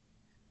does.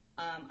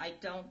 I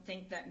don't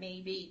think that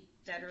maybe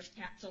debtors'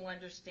 counsel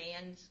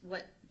understands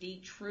what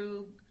the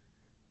true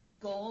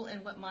goal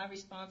and what my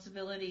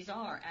responsibilities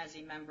are as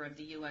a member of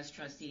the U.S.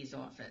 Trustee's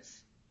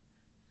Office.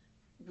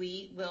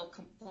 We will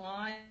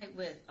comply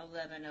with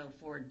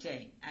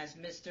 1104D. As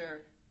Mr.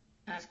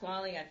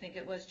 Pasquale, I think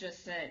it was,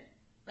 just said,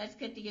 let's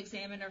get the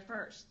examiner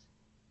first,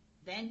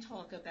 then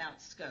talk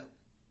about scope,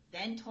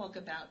 then talk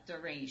about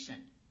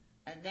duration,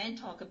 and then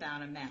talk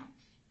about amount.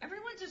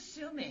 Everyone's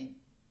assuming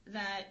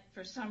that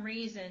for some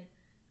reason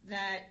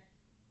that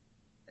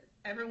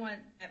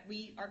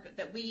we,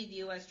 the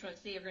U.S.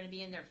 trustee, are going to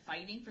be in there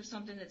fighting for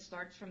something that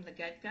starts from the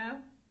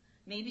get-go.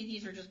 Maybe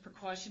these are just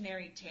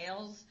precautionary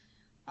tales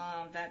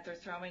that they're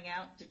throwing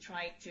out to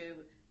try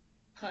to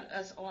put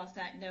us off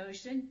that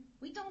notion.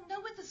 We don't know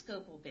what the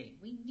scope will be.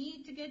 We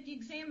need to get the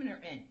examiner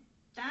in.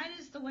 That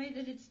is the way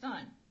that it's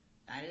done.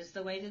 That is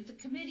the way that the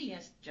committee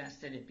has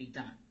suggested it be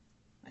done.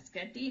 Let's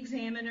get the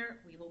examiner.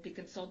 We will be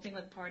consulting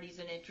with parties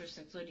in interest,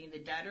 including the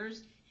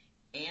debtors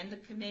and the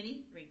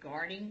committee,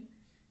 regarding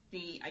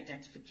the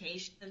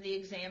identification of the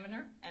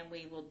examiner, and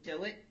we will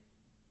do it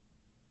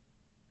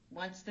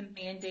once the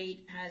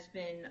mandate has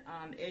been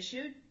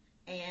issued,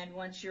 and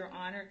once Your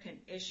Honor can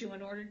issue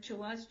an order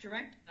to us,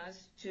 direct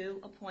us to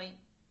appoint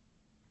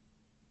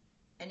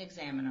an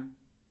examiner.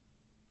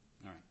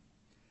 All right.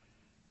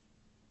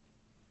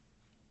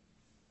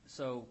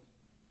 So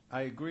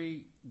I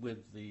agree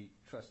with the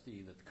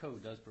trustee that the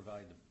code does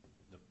provide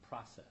the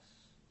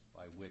process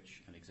by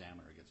which an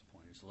examiner gets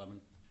appointed. It's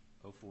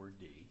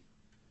 1104D.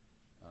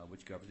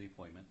 Which governs the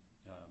appointment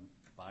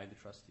by the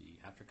trustee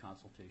after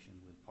consultation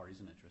with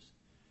parties in interest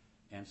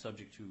and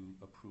subject to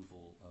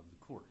approval of the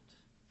court.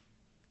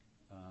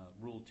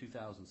 Rule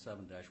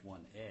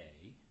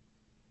 2007-1A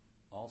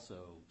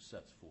also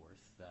sets forth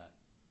that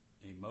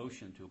a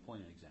motion to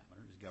appoint an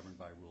examiner is governed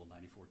by Rule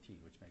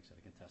 9014, which makes it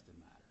a contested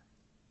matter.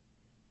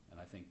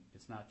 And I think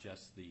it's not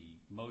just the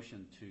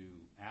motion to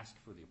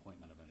ask for the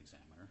appointment of an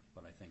examiner,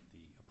 but I think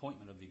the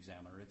appointment of the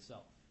examiner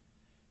itself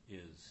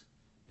is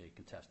a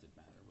contested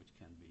matter, which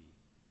can be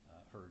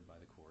heard by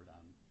the court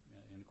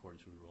in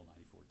accordance with Rule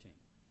 9014.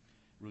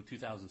 Rule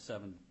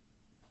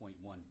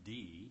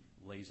 2007.1D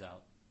lays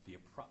out the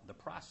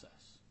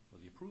process for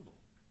the approval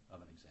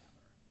of an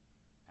examiner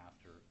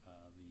after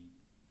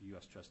the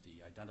U.S. trustee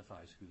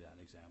identifies who that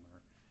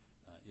examiner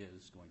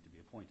is going to be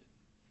appointed.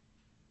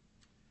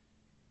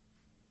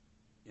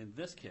 In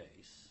this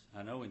case,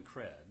 I know in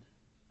CRED,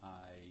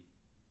 I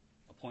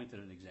appointed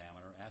an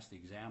examiner, asked the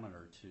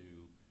examiner to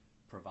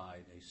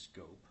provide a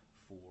scope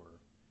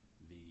for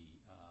the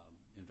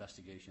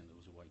investigation that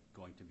was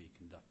going to be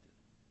conducted.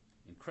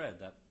 In CRED,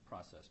 that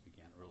process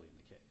began early in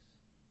the case.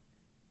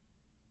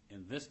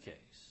 In this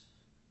case,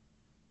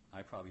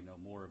 I probably know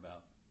more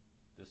about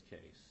this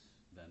case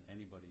than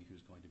anybody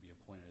who's going to be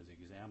appointed as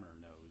examiner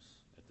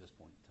knows at this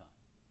point in time.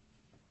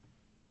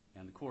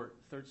 And the court,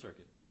 Third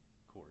Circuit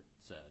Court,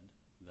 said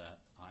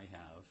that I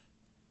have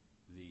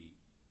the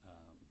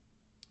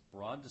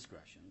broad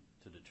discretion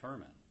to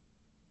determine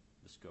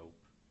the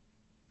scope,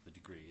 the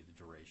degree, the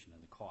duration,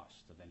 and the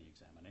cost of any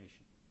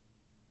examination.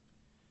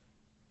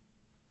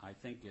 I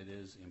think it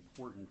is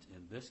important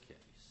in this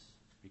case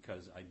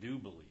because I do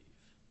believe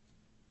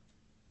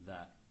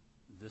that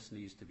this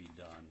needs to be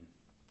done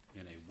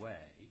in a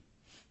way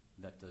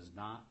that does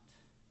not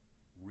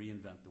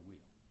reinvent the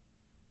wheel,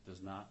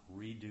 does not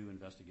redo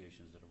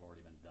investigations that have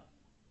already been done.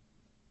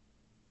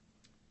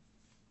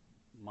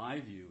 My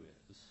view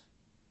is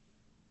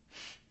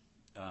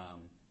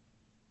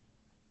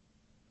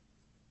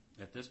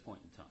at this point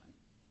in time,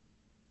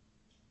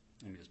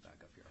 let me just back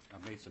up here.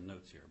 I've made some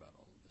notes here about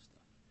all of this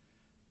stuff.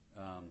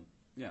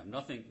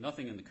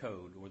 Nothing in the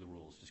code or the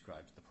rules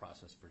describes the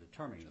process for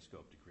determining the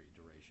scope, degree,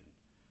 duration,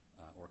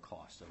 or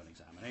cost of an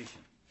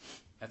examination.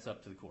 That's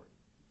up to the court.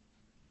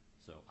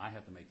 So I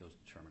have to make those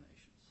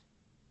determinations,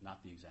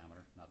 not the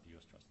examiner, not the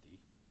U.S. trustee,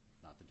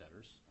 not the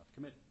debtors, not the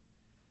committee.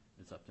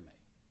 It's up to me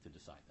to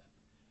decide that.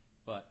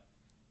 But,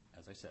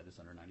 as I said, it's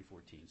under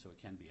 9014, so it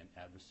can be an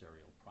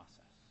adversarial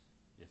process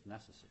if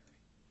necessary.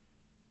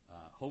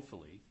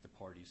 Hopefully, the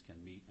parties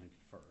can meet and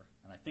confer.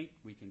 And I think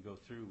we can go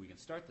through, we can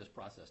start this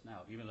process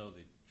now, even though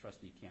the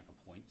trustee can't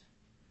appoint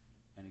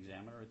an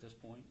examiner at this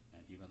point,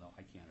 and even though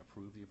I can't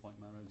approve the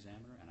appointment of an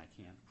examiner, and I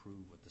can't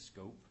approve what the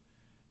scope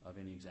of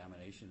any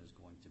examination is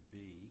going to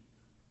be,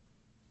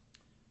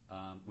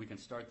 we can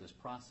start this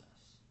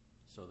process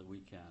so that we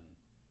can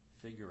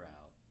figure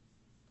out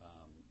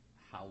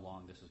how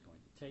long this is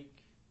going to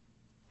take,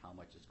 how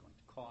much it's going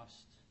to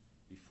cost,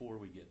 before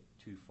we get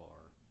too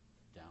far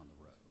down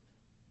the road.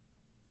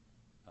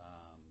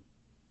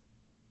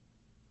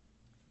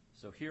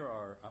 So here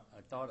are,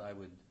 I thought I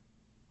would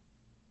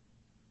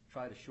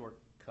try to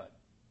shortcut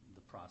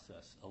the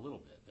process a little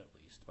bit, at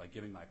least, by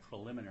giving my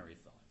preliminary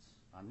thoughts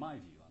on my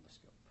view on the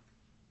scope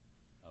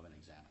of an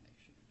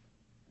examination.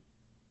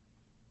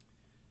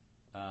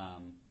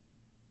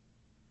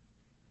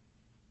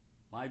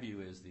 My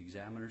view is the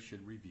examiner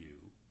should review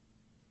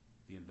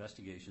the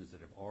investigations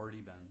that have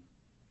already been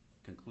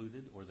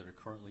concluded or that are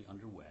currently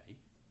underway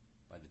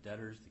by the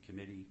debtors, the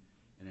committee,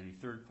 and any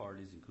third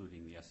parties,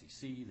 including the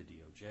SEC, the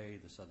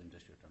DOJ, the Southern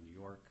District of New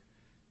York,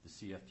 the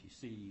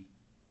CFTC,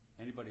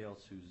 anybody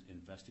else who's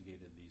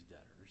investigated these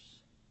debtors,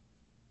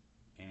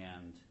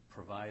 and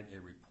provide a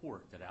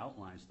report that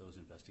outlines those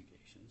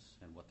investigations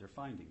and what their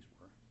findings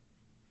were,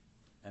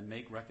 and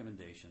make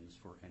recommendations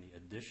for any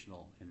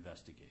additional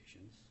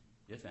investigations,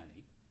 if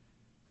any,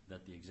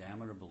 that the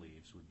examiner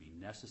believes would be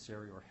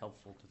necessary or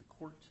helpful to the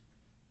court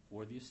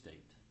or the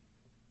estate.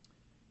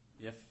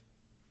 If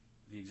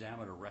the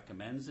examiner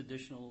recommends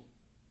additional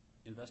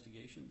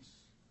investigations,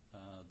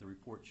 the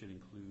report should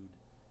include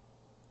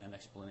an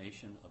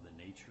explanation of the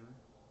nature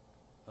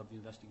of the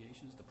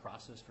investigations, the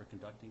process for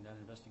conducting that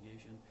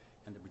investigation,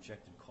 and the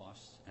projected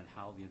costs and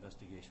how the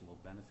investigation will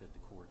benefit the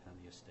court and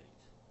the estate.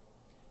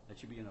 That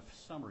should be in a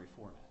summary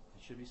format.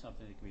 It should be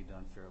something that can be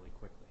done fairly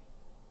quickly.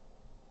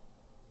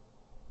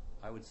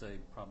 I would say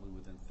probably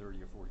within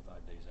 30 or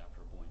 45 days after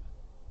appointment,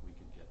 we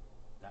could get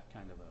that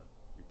kind of a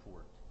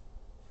report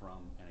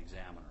from an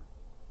examiner.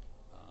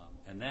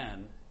 And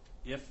then,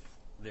 if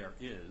there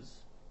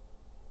is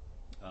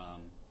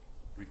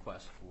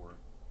request for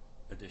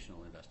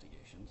additional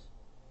investigations,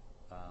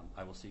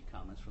 I will seek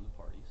comments from the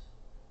parties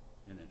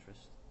in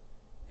interest,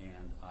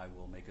 and I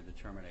will make a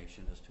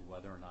determination as to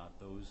whether or not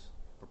those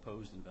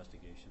proposed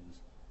investigations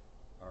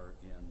are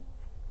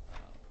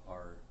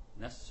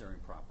necessary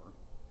and proper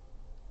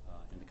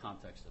in the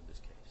context of this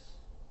case.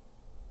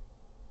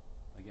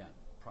 Again,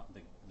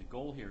 the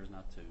goal here is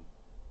not to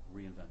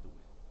reinvent the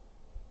wheel.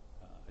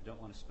 I don't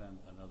want to spend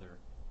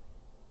another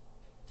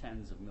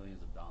tens of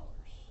millions of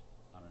dollars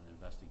on an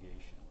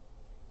investigation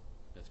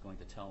that's going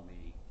to tell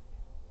me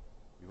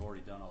we've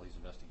already done all these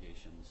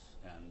investigations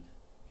and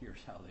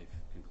here's how they've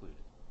concluded.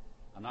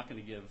 I'm not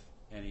going to give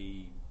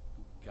any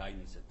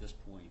guidance at this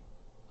point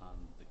on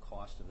the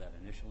cost of that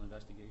initial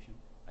investigation.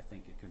 I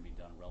think it can be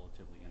done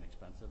relatively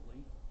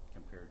inexpensively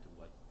compared to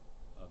what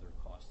other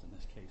costs in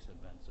this case have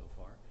been so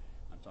far.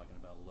 I'm talking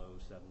about a low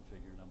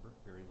seven-figure number,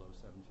 very low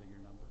seven-figure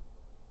number.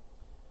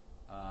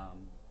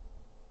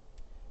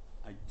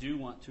 I do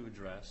want to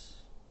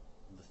address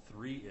the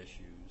three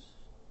issues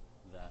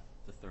that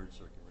the Third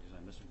Circuit raised.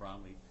 And Mr.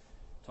 Bromley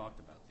talked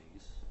about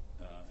these,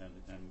 and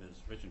Ms.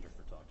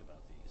 Richendorfer talked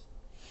about these.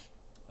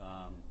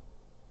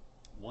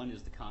 One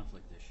is the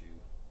conflict issue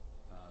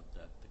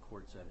that the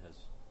court said has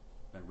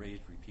been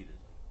raised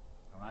repeatedly.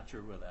 I'm not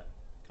sure where that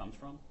comes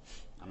from.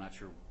 I'm not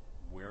sure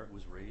where it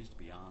was raised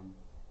beyond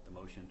the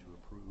motion to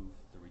approve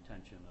the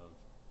retention of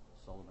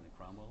Sullivan and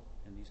Cromwell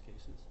in these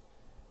cases.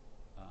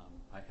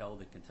 I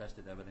held a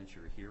contested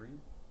evidentiary hearing,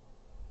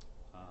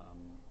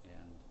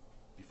 and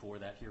before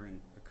that hearing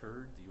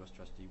occurred, the U.S.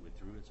 trustee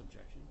withdrew its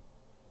objection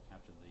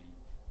after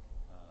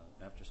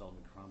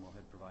Sullivan and Cromwell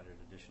had provided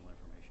additional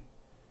information.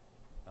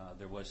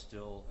 There was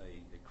still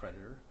a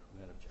creditor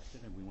who had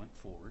objected, and we went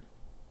forward,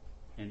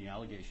 and the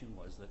allegation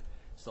was that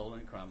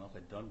Sullivan and Cromwell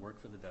had done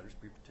work for the debtors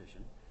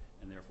pre-petition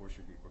and therefore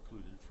should be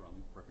precluded from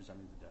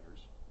representing the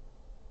debtors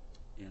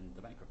in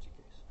the bankruptcy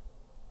case.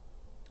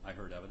 I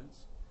heard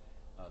evidence.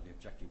 The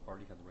objecting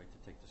party had the right to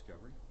take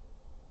discovery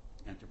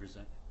and to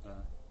present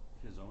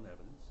his own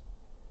evidence.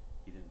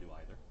 He didn't do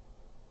either.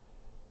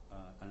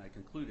 And I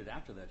concluded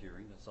after that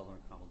hearing that Sullivan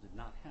and Cromwell did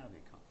not have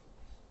a conflict,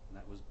 and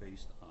that was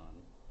based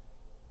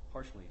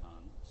partially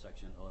on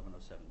Section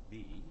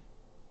 1107B,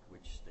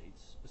 which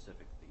states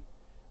specifically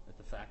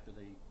that the fact that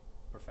a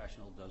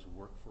professional does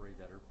work for a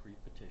debtor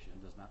pre-petition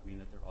does not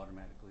mean that they're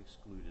automatically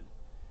excluded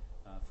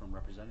from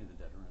representing the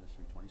debtor under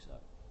 327.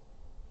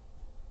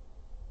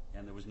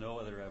 And there was no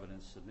other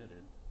evidence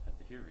submitted at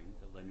the hearing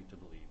that led me to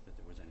believe that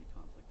there was any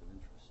conflict of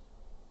interest.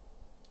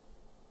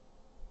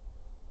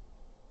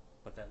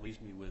 But that leaves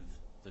me with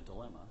the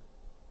dilemma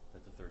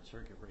that the Third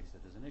Circuit raised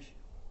it as an issue.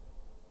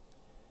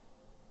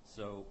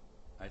 So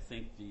I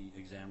think the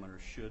examiner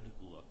should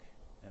look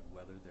at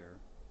whether there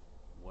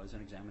was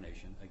an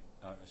examination,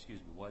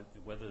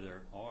 whether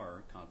there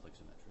are conflicts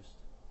of interest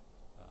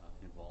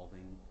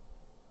involving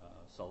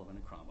Sullivan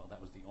and Cromwell. That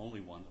was the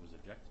only one that was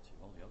objected to.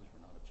 All the others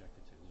were not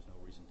objected to. There's no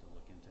reason to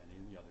look into any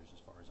of the others as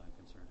far as I'm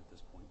concerned at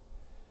this point.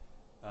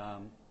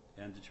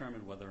 And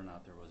determine whether or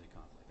not there was a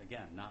conflict.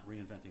 Again, not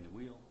reinventing the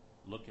wheel.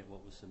 Look at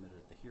what was submitted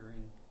at the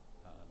hearing.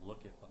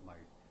 Look at what my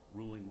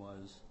ruling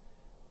was.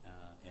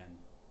 And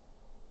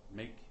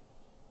make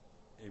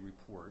a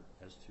report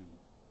as to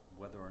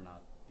whether or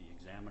not the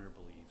examiner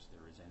believes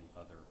there is any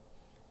other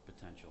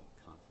potential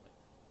conflict.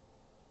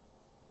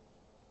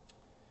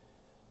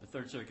 The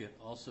Third Circuit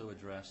also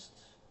addressed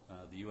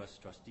the U.S.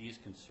 trustees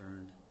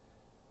concerned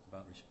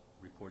about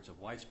reports of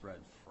widespread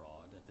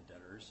fraud at the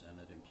debtors and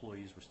that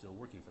employees were still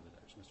working for the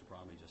debtors. Mr.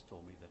 Bromley just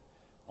told me that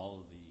all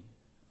of the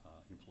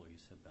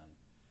employees have been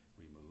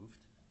removed.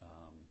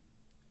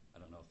 I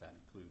don't know if that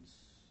includes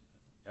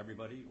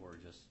everybody or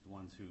just the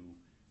ones who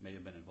may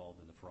have been involved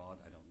in the fraud.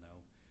 I don't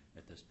know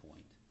at this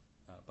point.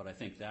 But I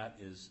think that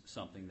is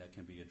something that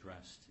can be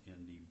addressed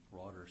in the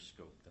broader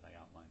scope that I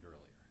outlined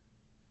earlier,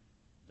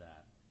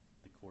 that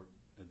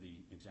the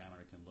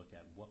examiner can look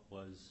at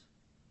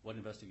what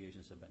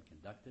investigations have been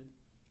conducted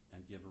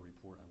and give a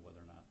report on whether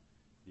or not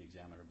the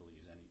examiner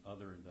believes any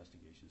other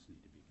investigations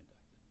need to be conducted.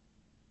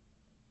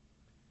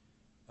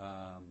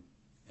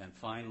 And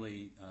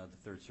finally, the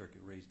Third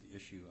Circuit raised the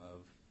issue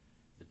of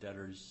the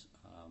debtor's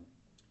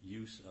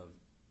use of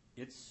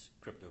its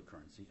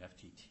cryptocurrency,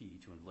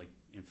 FTT, to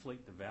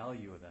inflate the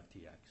value of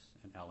FTX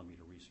and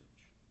Alameda Research.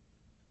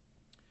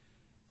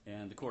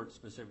 And the court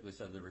specifically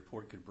said the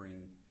report could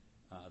bring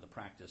the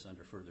practice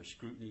under further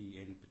scrutiny,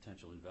 aiding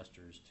potential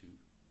investors to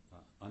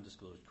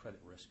undisclosed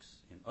credit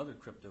risks in other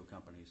crypto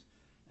companies,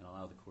 and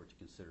allow the court to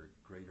consider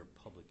greater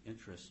public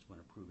interest when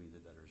approving the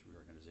debtor's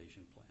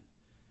reorganization plan.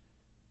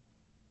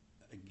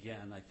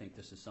 Again, I think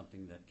this is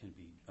something that can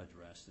be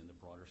addressed in the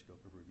broader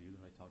scope of review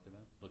that I talked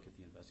about. Look at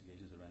the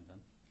investigations that have been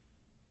done.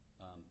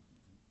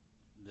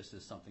 This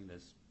is something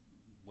that's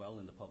well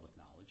in the public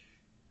knowledge.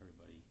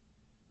 Everybody,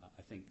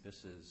 I think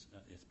this is,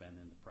 it's been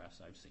in the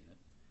press, I've seen it,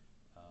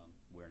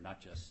 where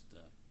not just,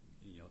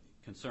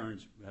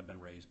 concerns have been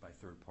raised by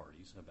third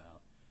parties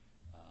about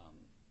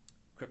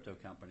crypto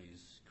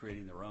companies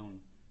creating their own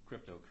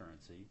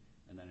cryptocurrency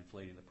and then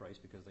inflating the price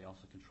because they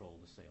also control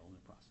the sale and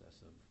the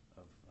process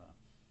of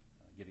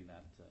getting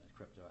that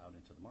crypto out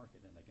into the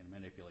market, and they can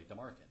manipulate the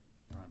market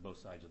on both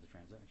sides of the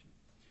transaction.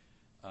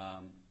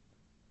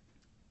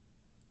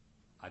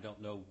 I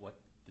don't know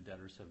what the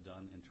debtors have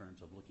done in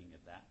terms of looking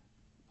at that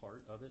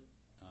part of it,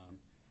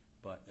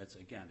 but it's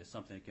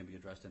something that can be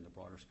addressed in the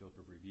broader scope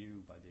of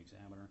review by the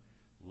examiner.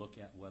 Look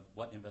at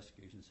what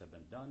investigations have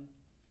been done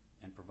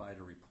and provide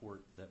a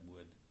report that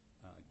would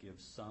give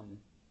some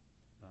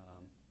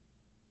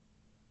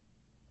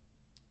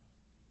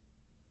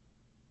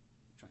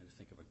trying to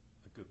think of a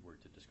good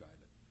word to describe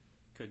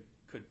it,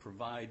 could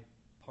provide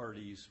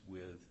parties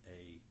with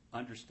a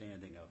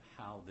understanding of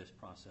how this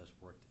process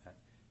worked at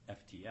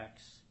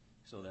FTX,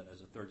 so that, as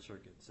the Third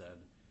Circuit said,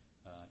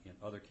 in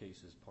other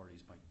cases,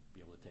 parties might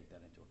be able to take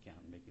that into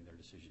account in making their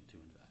decision to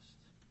invest.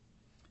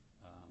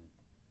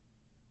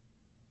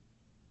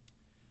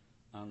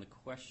 On the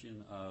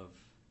question of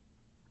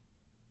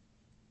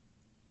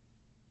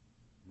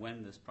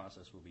when this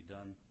process will be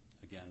done,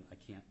 again, I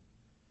can't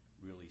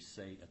really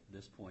say at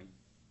this point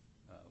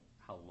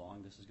how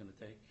long this is going to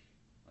take.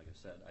 Like I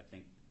said, I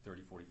think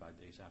 30, 45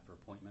 days after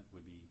appointment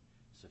would be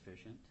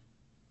sufficient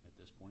at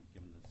this point,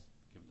 given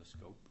the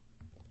scope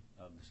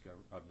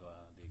of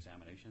the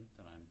examination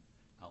that I'm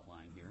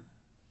outlining here.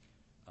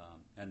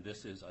 And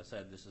this is, I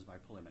said, this is my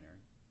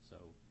preliminary. So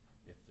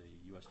if the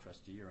U.S.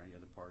 trustee or any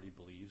other party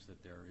believes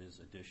that there is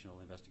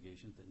additional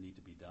investigations that need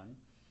to be done,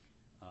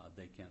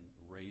 they can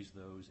raise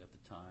those at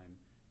the time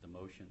the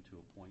motion to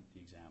appoint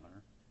the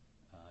examiner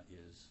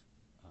is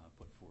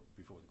put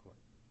before the court.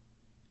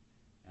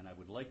 And I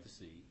would like to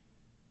see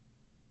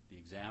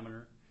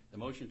the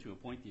motion to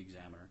appoint the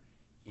examiner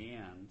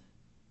and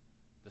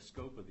the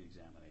scope of the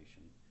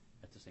examination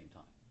at the same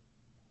time.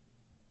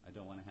 I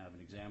don't want to have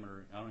an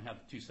examiner, I don't have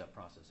a two-step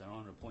process. I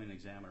don't want to appoint an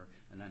examiner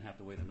and then have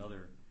to wait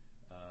another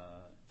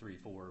 3,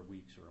 4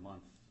 weeks or a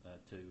month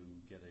to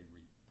get a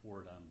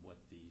report on what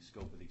the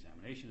scope of the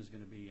examination is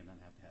going to be and then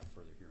have to have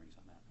further hearings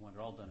on that. I want it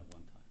all done at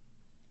one time.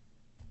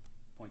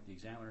 Appoint the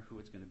examiner, who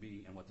it's going to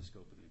be, and what the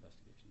scope of the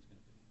investigation is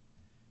going to be.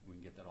 We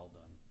can get that all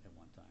done at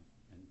one time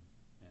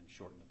and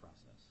shorten the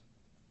process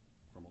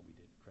from what we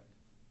did. Craig.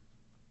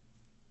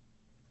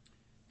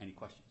 Any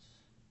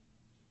questions?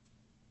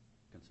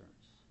 Concerns?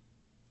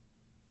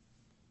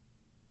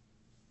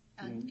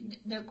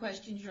 No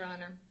questions, Your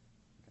Honor.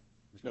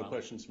 Okay. No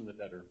questions from the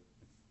debtor.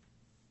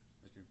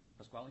 Mr.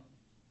 Pasquale?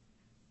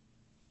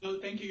 No,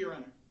 thank you, Your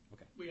Honor.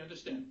 Okay. We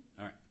understand.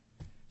 All right.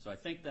 So I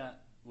think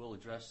that will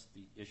address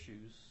the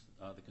issues,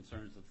 the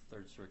concerns that the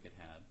Third Circuit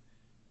had,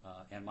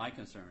 and my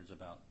concerns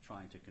about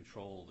trying to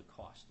control the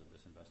cost of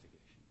this investigation.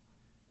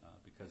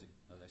 Because,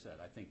 as I said,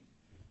 I think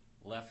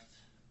left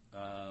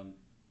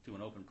to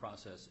an open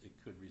process, it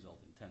could result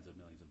in tens of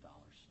millions of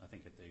dollars. I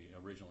think at the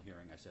original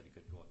hearing I said it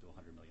could go up to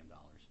 $100 million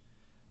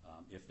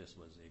if this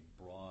was a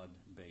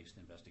broad-based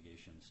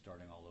investigation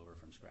starting all over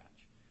from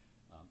scratch.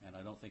 And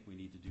I don't think we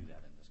need to do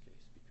that in this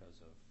case because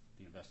of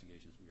the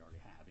investigations we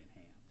already have in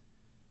hand,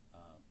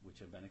 which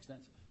have been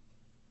extensive,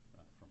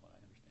 from what I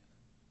understand.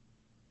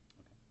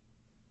 Okay.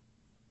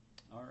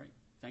 All right.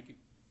 Thank you.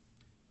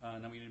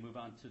 Now we need to move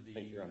on to the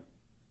Thank you, Your Honor.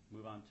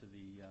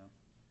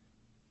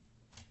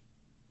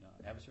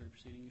 Adversary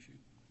proceeding issue.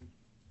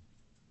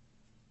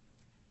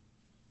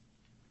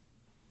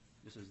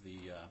 This is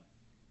the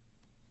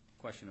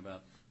question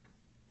about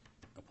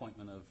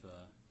appointment of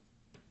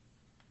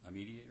a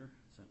mediator.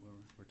 Is that what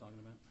we're talking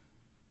about?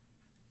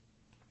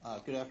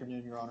 Good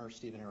afternoon, Your Honor.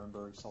 Stephen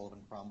Ehrenberg, Sullivan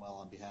Cromwell,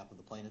 on behalf of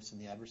the plaintiffs in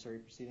the adversary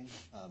proceeding.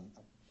 I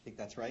think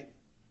that's right.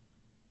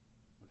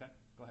 Okay,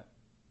 go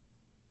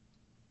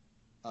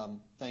ahead.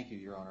 Thank you,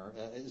 Your Honor.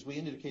 As we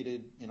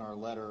indicated in our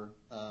letter,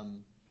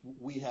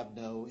 we have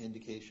no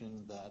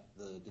indication that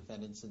the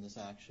defendants in this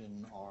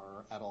action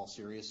are at all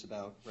serious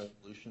about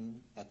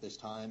resolution at this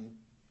time,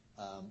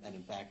 and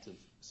in fact have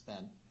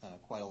spent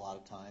quite a lot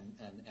of time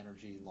and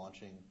energy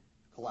launching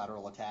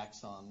collateral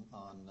attacks on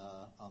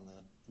the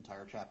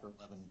entire Chapter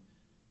 11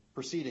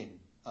 proceeding.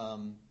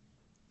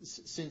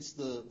 Since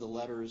the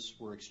letters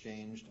were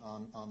exchanged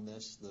on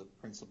this, the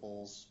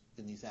principals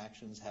in these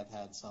actions have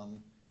had some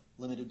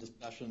limited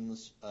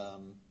discussions,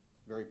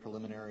 very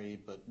preliminary,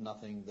 but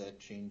nothing that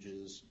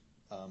changes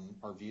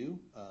our view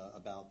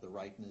about the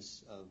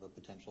rightness of a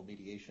potential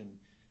mediation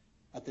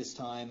at this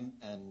time.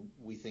 And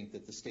we think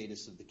that the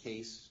status of the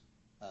case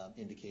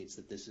indicates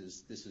that this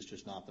is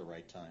just not the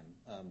right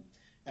time.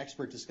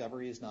 Expert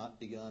discovery has not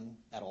begun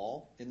at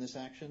all in this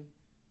action.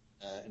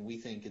 And we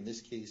think in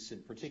this case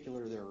in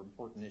particular, there are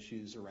important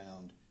issues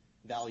around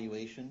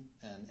valuation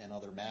and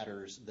other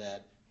matters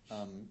that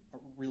are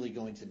really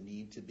going to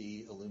need to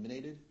be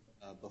illuminated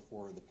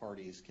before the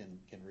parties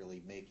can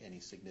really make any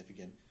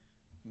significant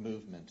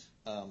movement.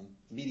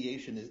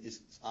 Mediation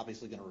is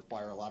obviously going to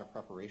require a lot of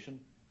preparation.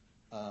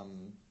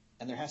 And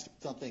there has to be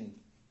something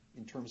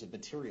in terms of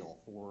material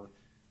for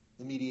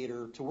the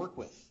mediator to work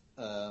with,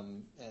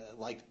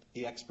 like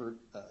the expert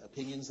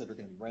opinions that are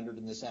going to be rendered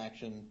in this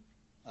action.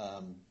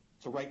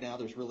 So right now,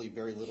 there's really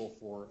very little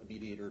for a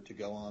mediator to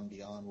go on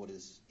beyond what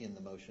is in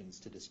the motions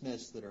to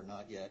dismiss that are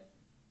not yet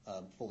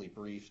fully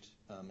briefed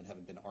and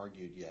haven't been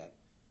argued yet.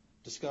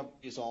 Discovery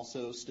is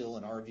also still,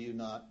 in our view,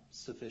 not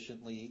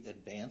sufficiently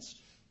advanced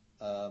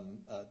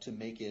to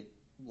make it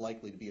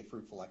likely to be a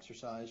fruitful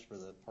exercise for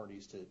the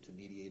parties to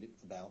mediate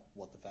about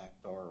what the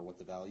facts are or what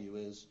the value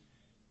is.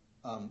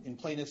 In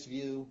plaintiff's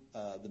view,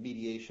 the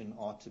mediation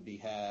ought to be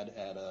had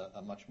at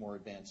a much more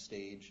advanced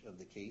stage of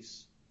the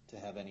case to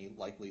have any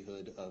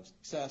likelihood of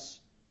success.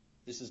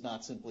 This is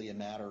not simply a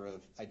matter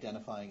of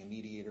identifying a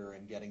mediator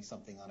and getting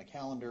something on a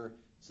calendar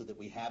so that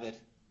we have it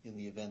in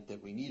the event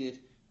that we need it.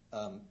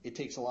 It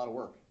takes a lot of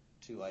work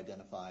to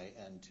identify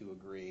and to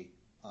agree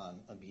on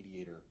a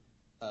mediator.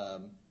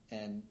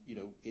 And, you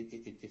know,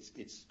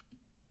 it's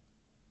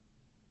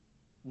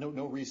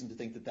no reason to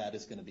think that that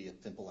is going to be a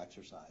simple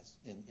exercise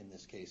in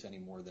this case any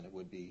more than it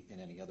would be in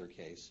any other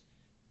case.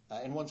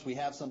 And once we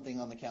have something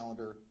on the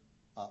calendar,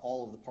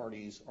 all of the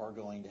parties are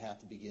going to have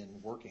to begin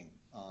working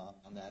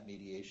on that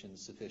mediation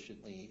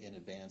sufficiently in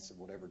advance of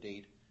whatever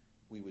date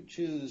we would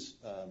choose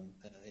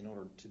in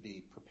order to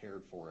be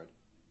prepared for it.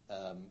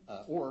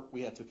 Or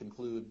we have to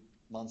conclude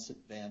months in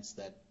advance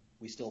that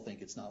we still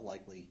think it's not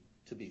likely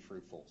to be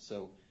fruitful.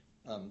 So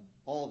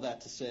all of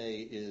that to say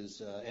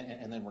is,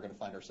 and then we're going to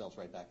find ourselves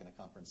right back in a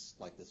conference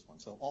like this one.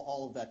 So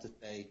all of that to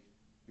say,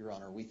 Your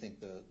Honor, we think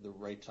the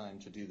right time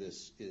to do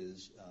this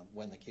is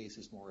when the case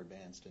is more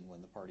advanced and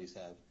when the parties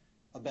have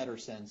a better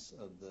sense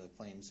of the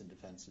claims and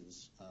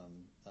defenses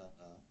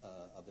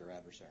of their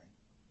adversary.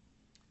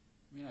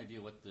 Give me an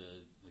idea what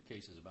the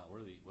case is about.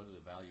 What are the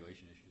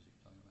valuation issues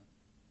you're talking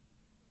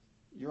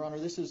about? Your Honor,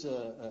 this is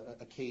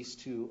a case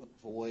to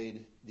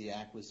avoid the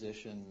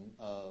acquisition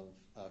of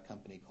a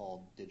company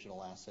called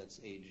Digital Assets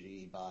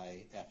AG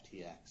by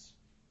FTX.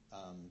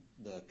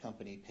 The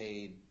company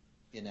paid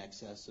in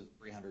excess of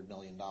 $300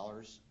 million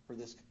for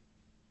this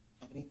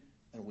company,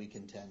 and we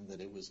contend that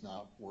it was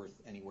not worth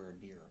anywhere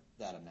near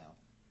that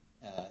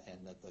amount,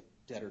 and that the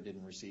debtor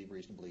didn't receive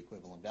reasonably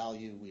equivalent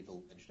value. We've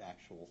alleged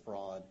actual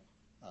fraud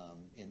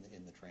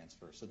in the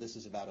transfer. So this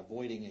is about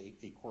avoiding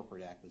a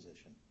corporate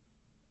acquisition.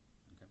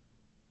 Okay.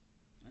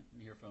 All right. Let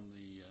me hear from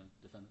the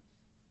defendants.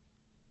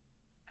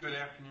 Good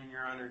afternoon,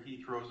 Your Honor.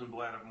 Heath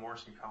Rosenblatt of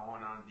Morse &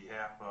 Cohen on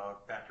behalf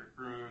of Patrick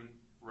Grun,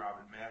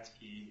 Robin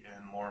Matzke,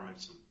 and Laura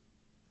Minson.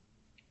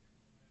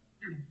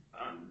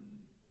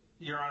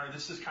 Your Honor,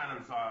 this is kind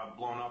of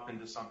blown up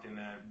into something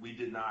that we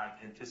did not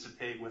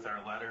anticipate with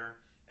our letter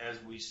as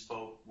we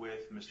spoke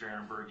with Mr.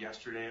 Ehrenberg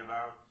yesterday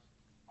about.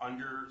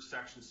 Under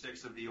Section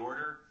 6 of the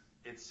order,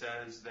 it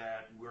says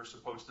that we're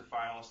supposed to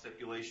file a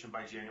stipulation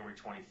by January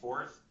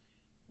 24th.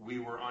 We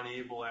were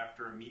unable,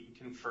 after a meet and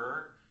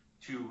confer,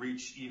 to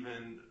reach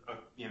even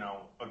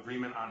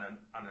agreement on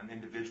an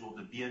individual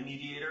to be a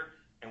mediator,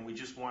 and we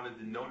just wanted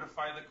to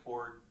notify the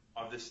court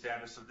of the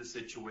status of the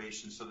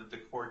situation so that the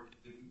court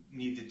didn't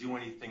need to do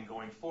anything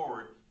going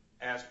forward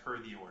as per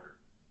the order.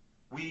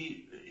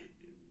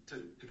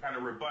 To kind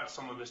of rebut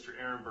some of Mr.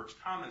 Ehrenberg's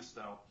comments,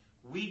 though,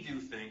 we do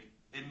think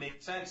it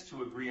makes sense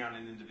to agree on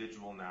an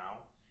individual now,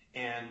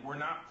 and we're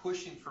not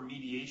pushing for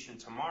mediation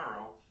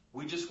tomorrow.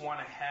 We just want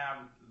to have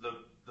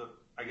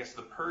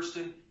the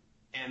person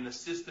and the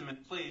system in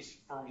place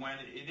for when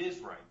it is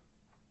right.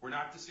 We're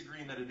not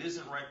disagreeing that it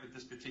isn't right at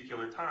this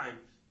particular time,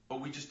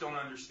 but we just don't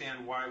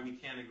understand why we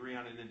can't agree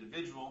on an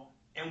individual.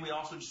 And we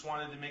also just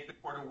wanted to make the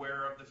court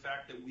aware of the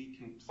fact that we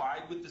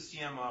complied with the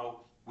CMO,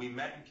 we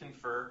met and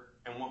confer,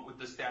 and what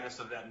the status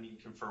of that meet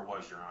and confer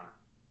was, Your Honor.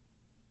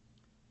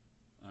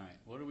 All right.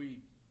 What do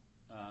we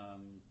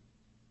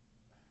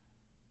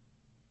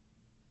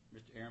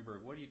Mr.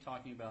 Ehrenberg, what are you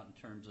talking about in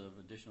terms of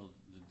additional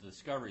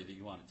discovery that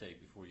you want to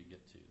take before you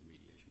get to the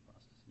mediation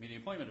process? I mean, the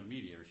appointment of a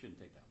mediator shouldn't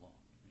take that long.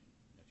 I mean,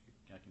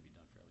 that can be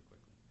done fairly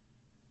quickly.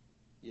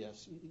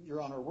 Yes,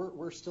 Your Honor,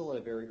 we're still at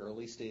a very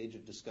early stage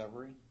of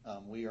discovery.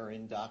 We are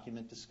in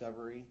document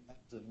discovery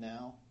as of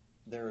now.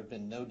 There have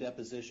been no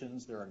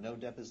depositions. There are no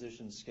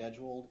depositions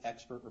scheduled.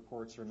 Expert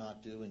reports are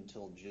not due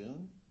until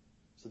June.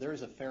 So there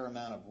is a fair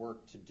amount of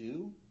work to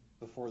do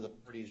before the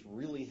parties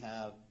really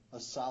have a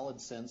solid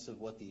sense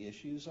of what the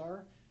issues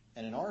are.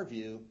 And in our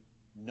view,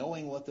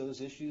 knowing what those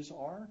issues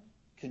are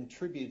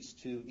contributes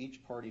to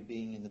each party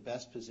being in the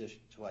best position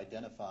to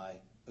identify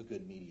a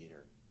good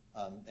mediator.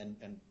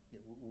 And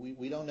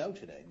we don't know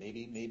today.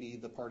 Maybe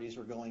the parties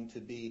are going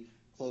to be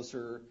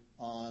closer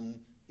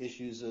on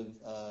issues of,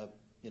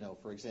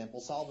 for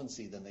example,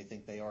 solvency than they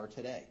think they are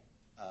today.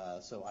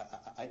 So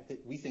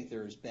we think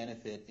there's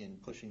benefit in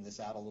pushing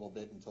this out a little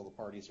bit until the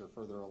parties are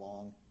further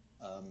along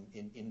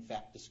in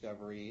fact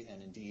discovery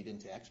and indeed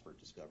into expert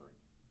discovery.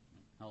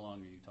 How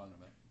long are you talking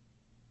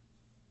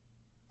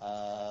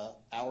about?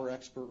 Our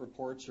expert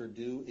reports are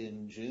due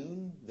in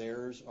June.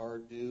 Theirs are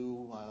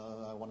due,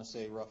 I want to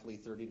say, roughly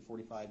 30 to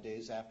 45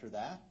 days after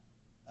that.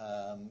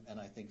 And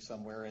I think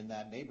somewhere in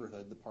that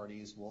neighborhood, the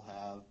parties will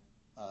have,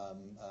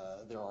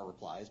 there are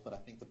replies, but I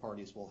think the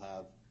parties will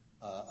have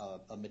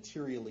a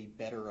materially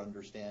better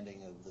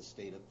understanding of the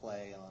state of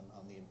play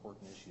on the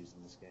important issues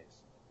in this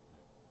case.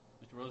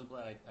 Mr.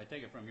 Rosenblatt, I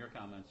take it from your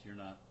comments you're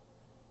not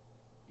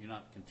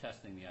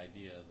contesting the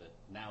idea that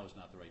now is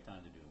not the right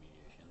time to do a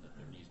mediation, that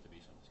there needs to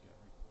be some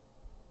discovery.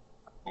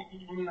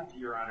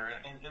 Your Honor,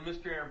 and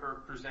Mr.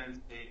 Ehrenberg presents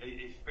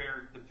a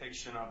fair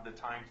depiction of the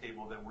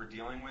timetable that we're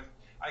dealing with.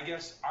 I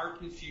guess our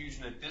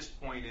confusion at this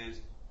point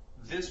is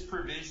this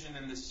provision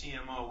in the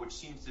CMO, which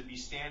seems to be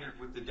standard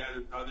with the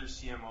other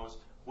CMOs,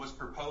 was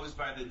proposed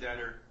by the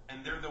debtor,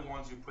 and they're the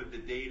ones who put the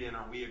date in,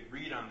 or we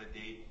agreed on the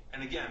date.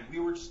 And again, we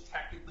were just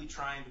technically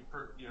trying to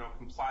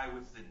comply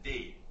with the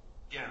date.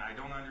 Again, I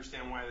don't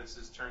understand why this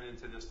has turned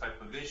into this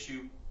type of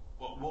issue.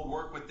 We'll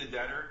work with the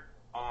debtor.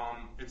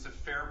 It's a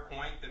fair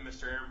point that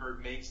Mr.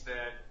 Ehrenberg makes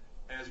that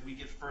as we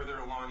get further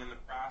along in the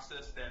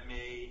process, that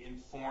may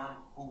inform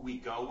who we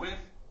go with.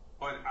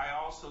 But I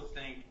also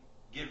think,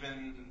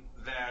 given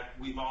that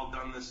we've all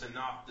done this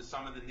enough, that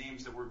some of the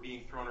names that were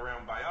being thrown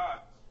around by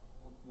us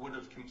would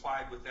have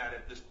complied with that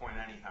at this point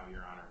anyhow,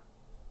 Your Honor.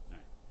 All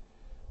right.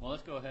 Well,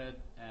 let's go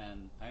ahead,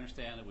 and I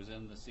understand it was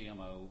in the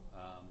CMO.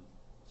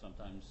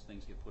 Sometimes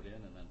things get put in,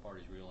 and then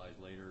parties realize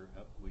later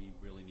we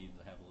really need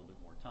to have a little bit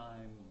more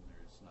time.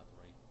 It's not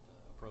the right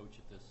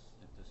approach at this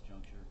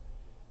juncture.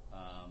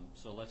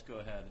 So let's go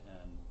ahead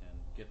and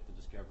get the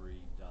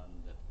discovery done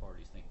that the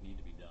parties think need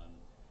to be done,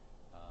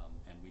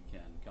 and we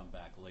can come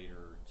back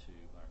later to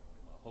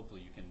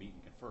hopefully you can meet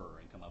and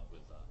confer and come up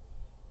with a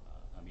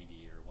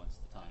mediator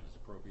once the time is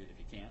appropriate. If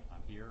you can't,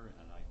 I'm here,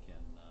 and I can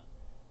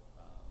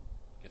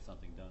get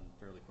something done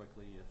fairly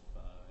quickly if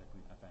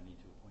I need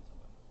to appoint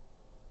somebody.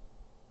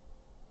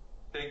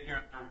 Thank you,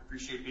 Your Honor.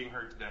 Appreciate being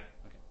heard today.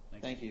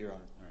 Okay. Thank you, Your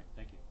Honor. All right.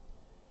 Thank you.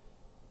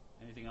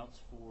 Anything else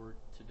for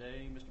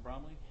today, Mr.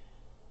 Bromley?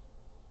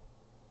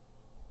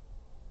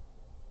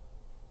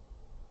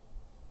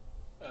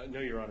 No,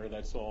 Your Honor.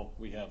 That's all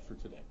we have for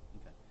today.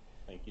 Okay.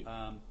 Thank you.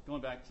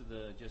 Going back to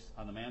just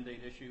on the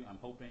mandate issue, I'm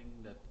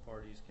hoping that the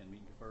parties can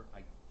meet and confer.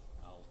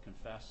 I'll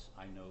confess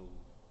I know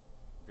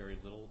very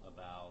little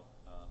about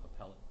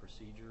appellate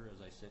procedure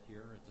as I sit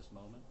here at this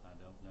moment. I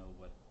don't know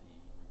what the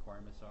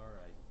requirements are.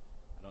 I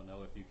don't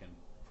know if you can,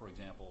 for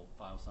example,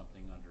 file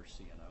something under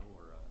CNO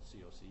or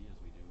COC as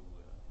we do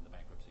in the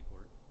bankruptcy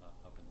court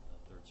up in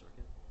the Third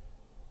Circuit.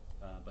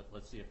 But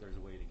let's see if there's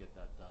a way to get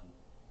that done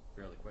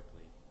fairly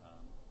quickly,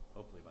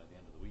 hopefully by the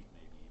end of the week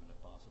maybe, even if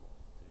possible,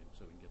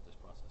 so we can get this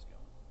process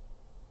going.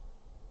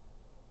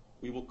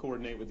 We will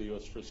coordinate with the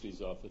U.S.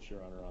 Trustee's Office,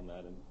 Your Honor, on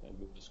that and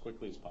move as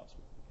quickly as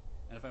possible.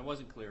 And if I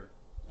wasn't clear,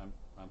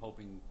 I'm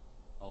hoping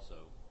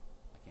also,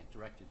 I can't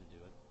direct you to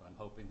do it, but I'm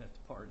hoping that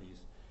the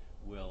parties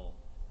will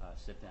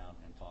sit down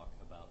and talk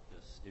about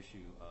this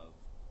issue of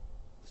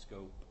the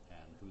scope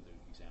and who the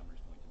examiner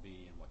is going to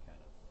be and what kind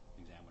of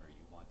examiner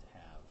you want to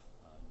have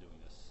doing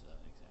this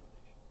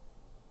examination.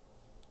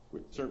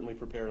 We're certainly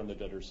prepared on the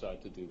debtor's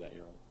side to do that,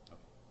 Your Honor.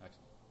 Okay,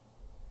 excellent.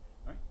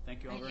 All right,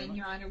 thank you all very much. And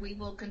Your Honor, we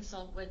will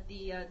consult with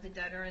the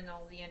debtor and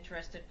all the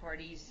interested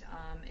parties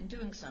in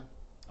doing so.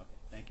 Okay,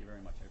 thank you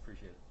very much. I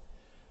appreciate it.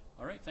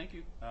 All right, thank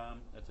you.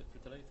 That's it for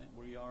today.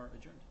 We are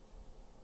adjourned.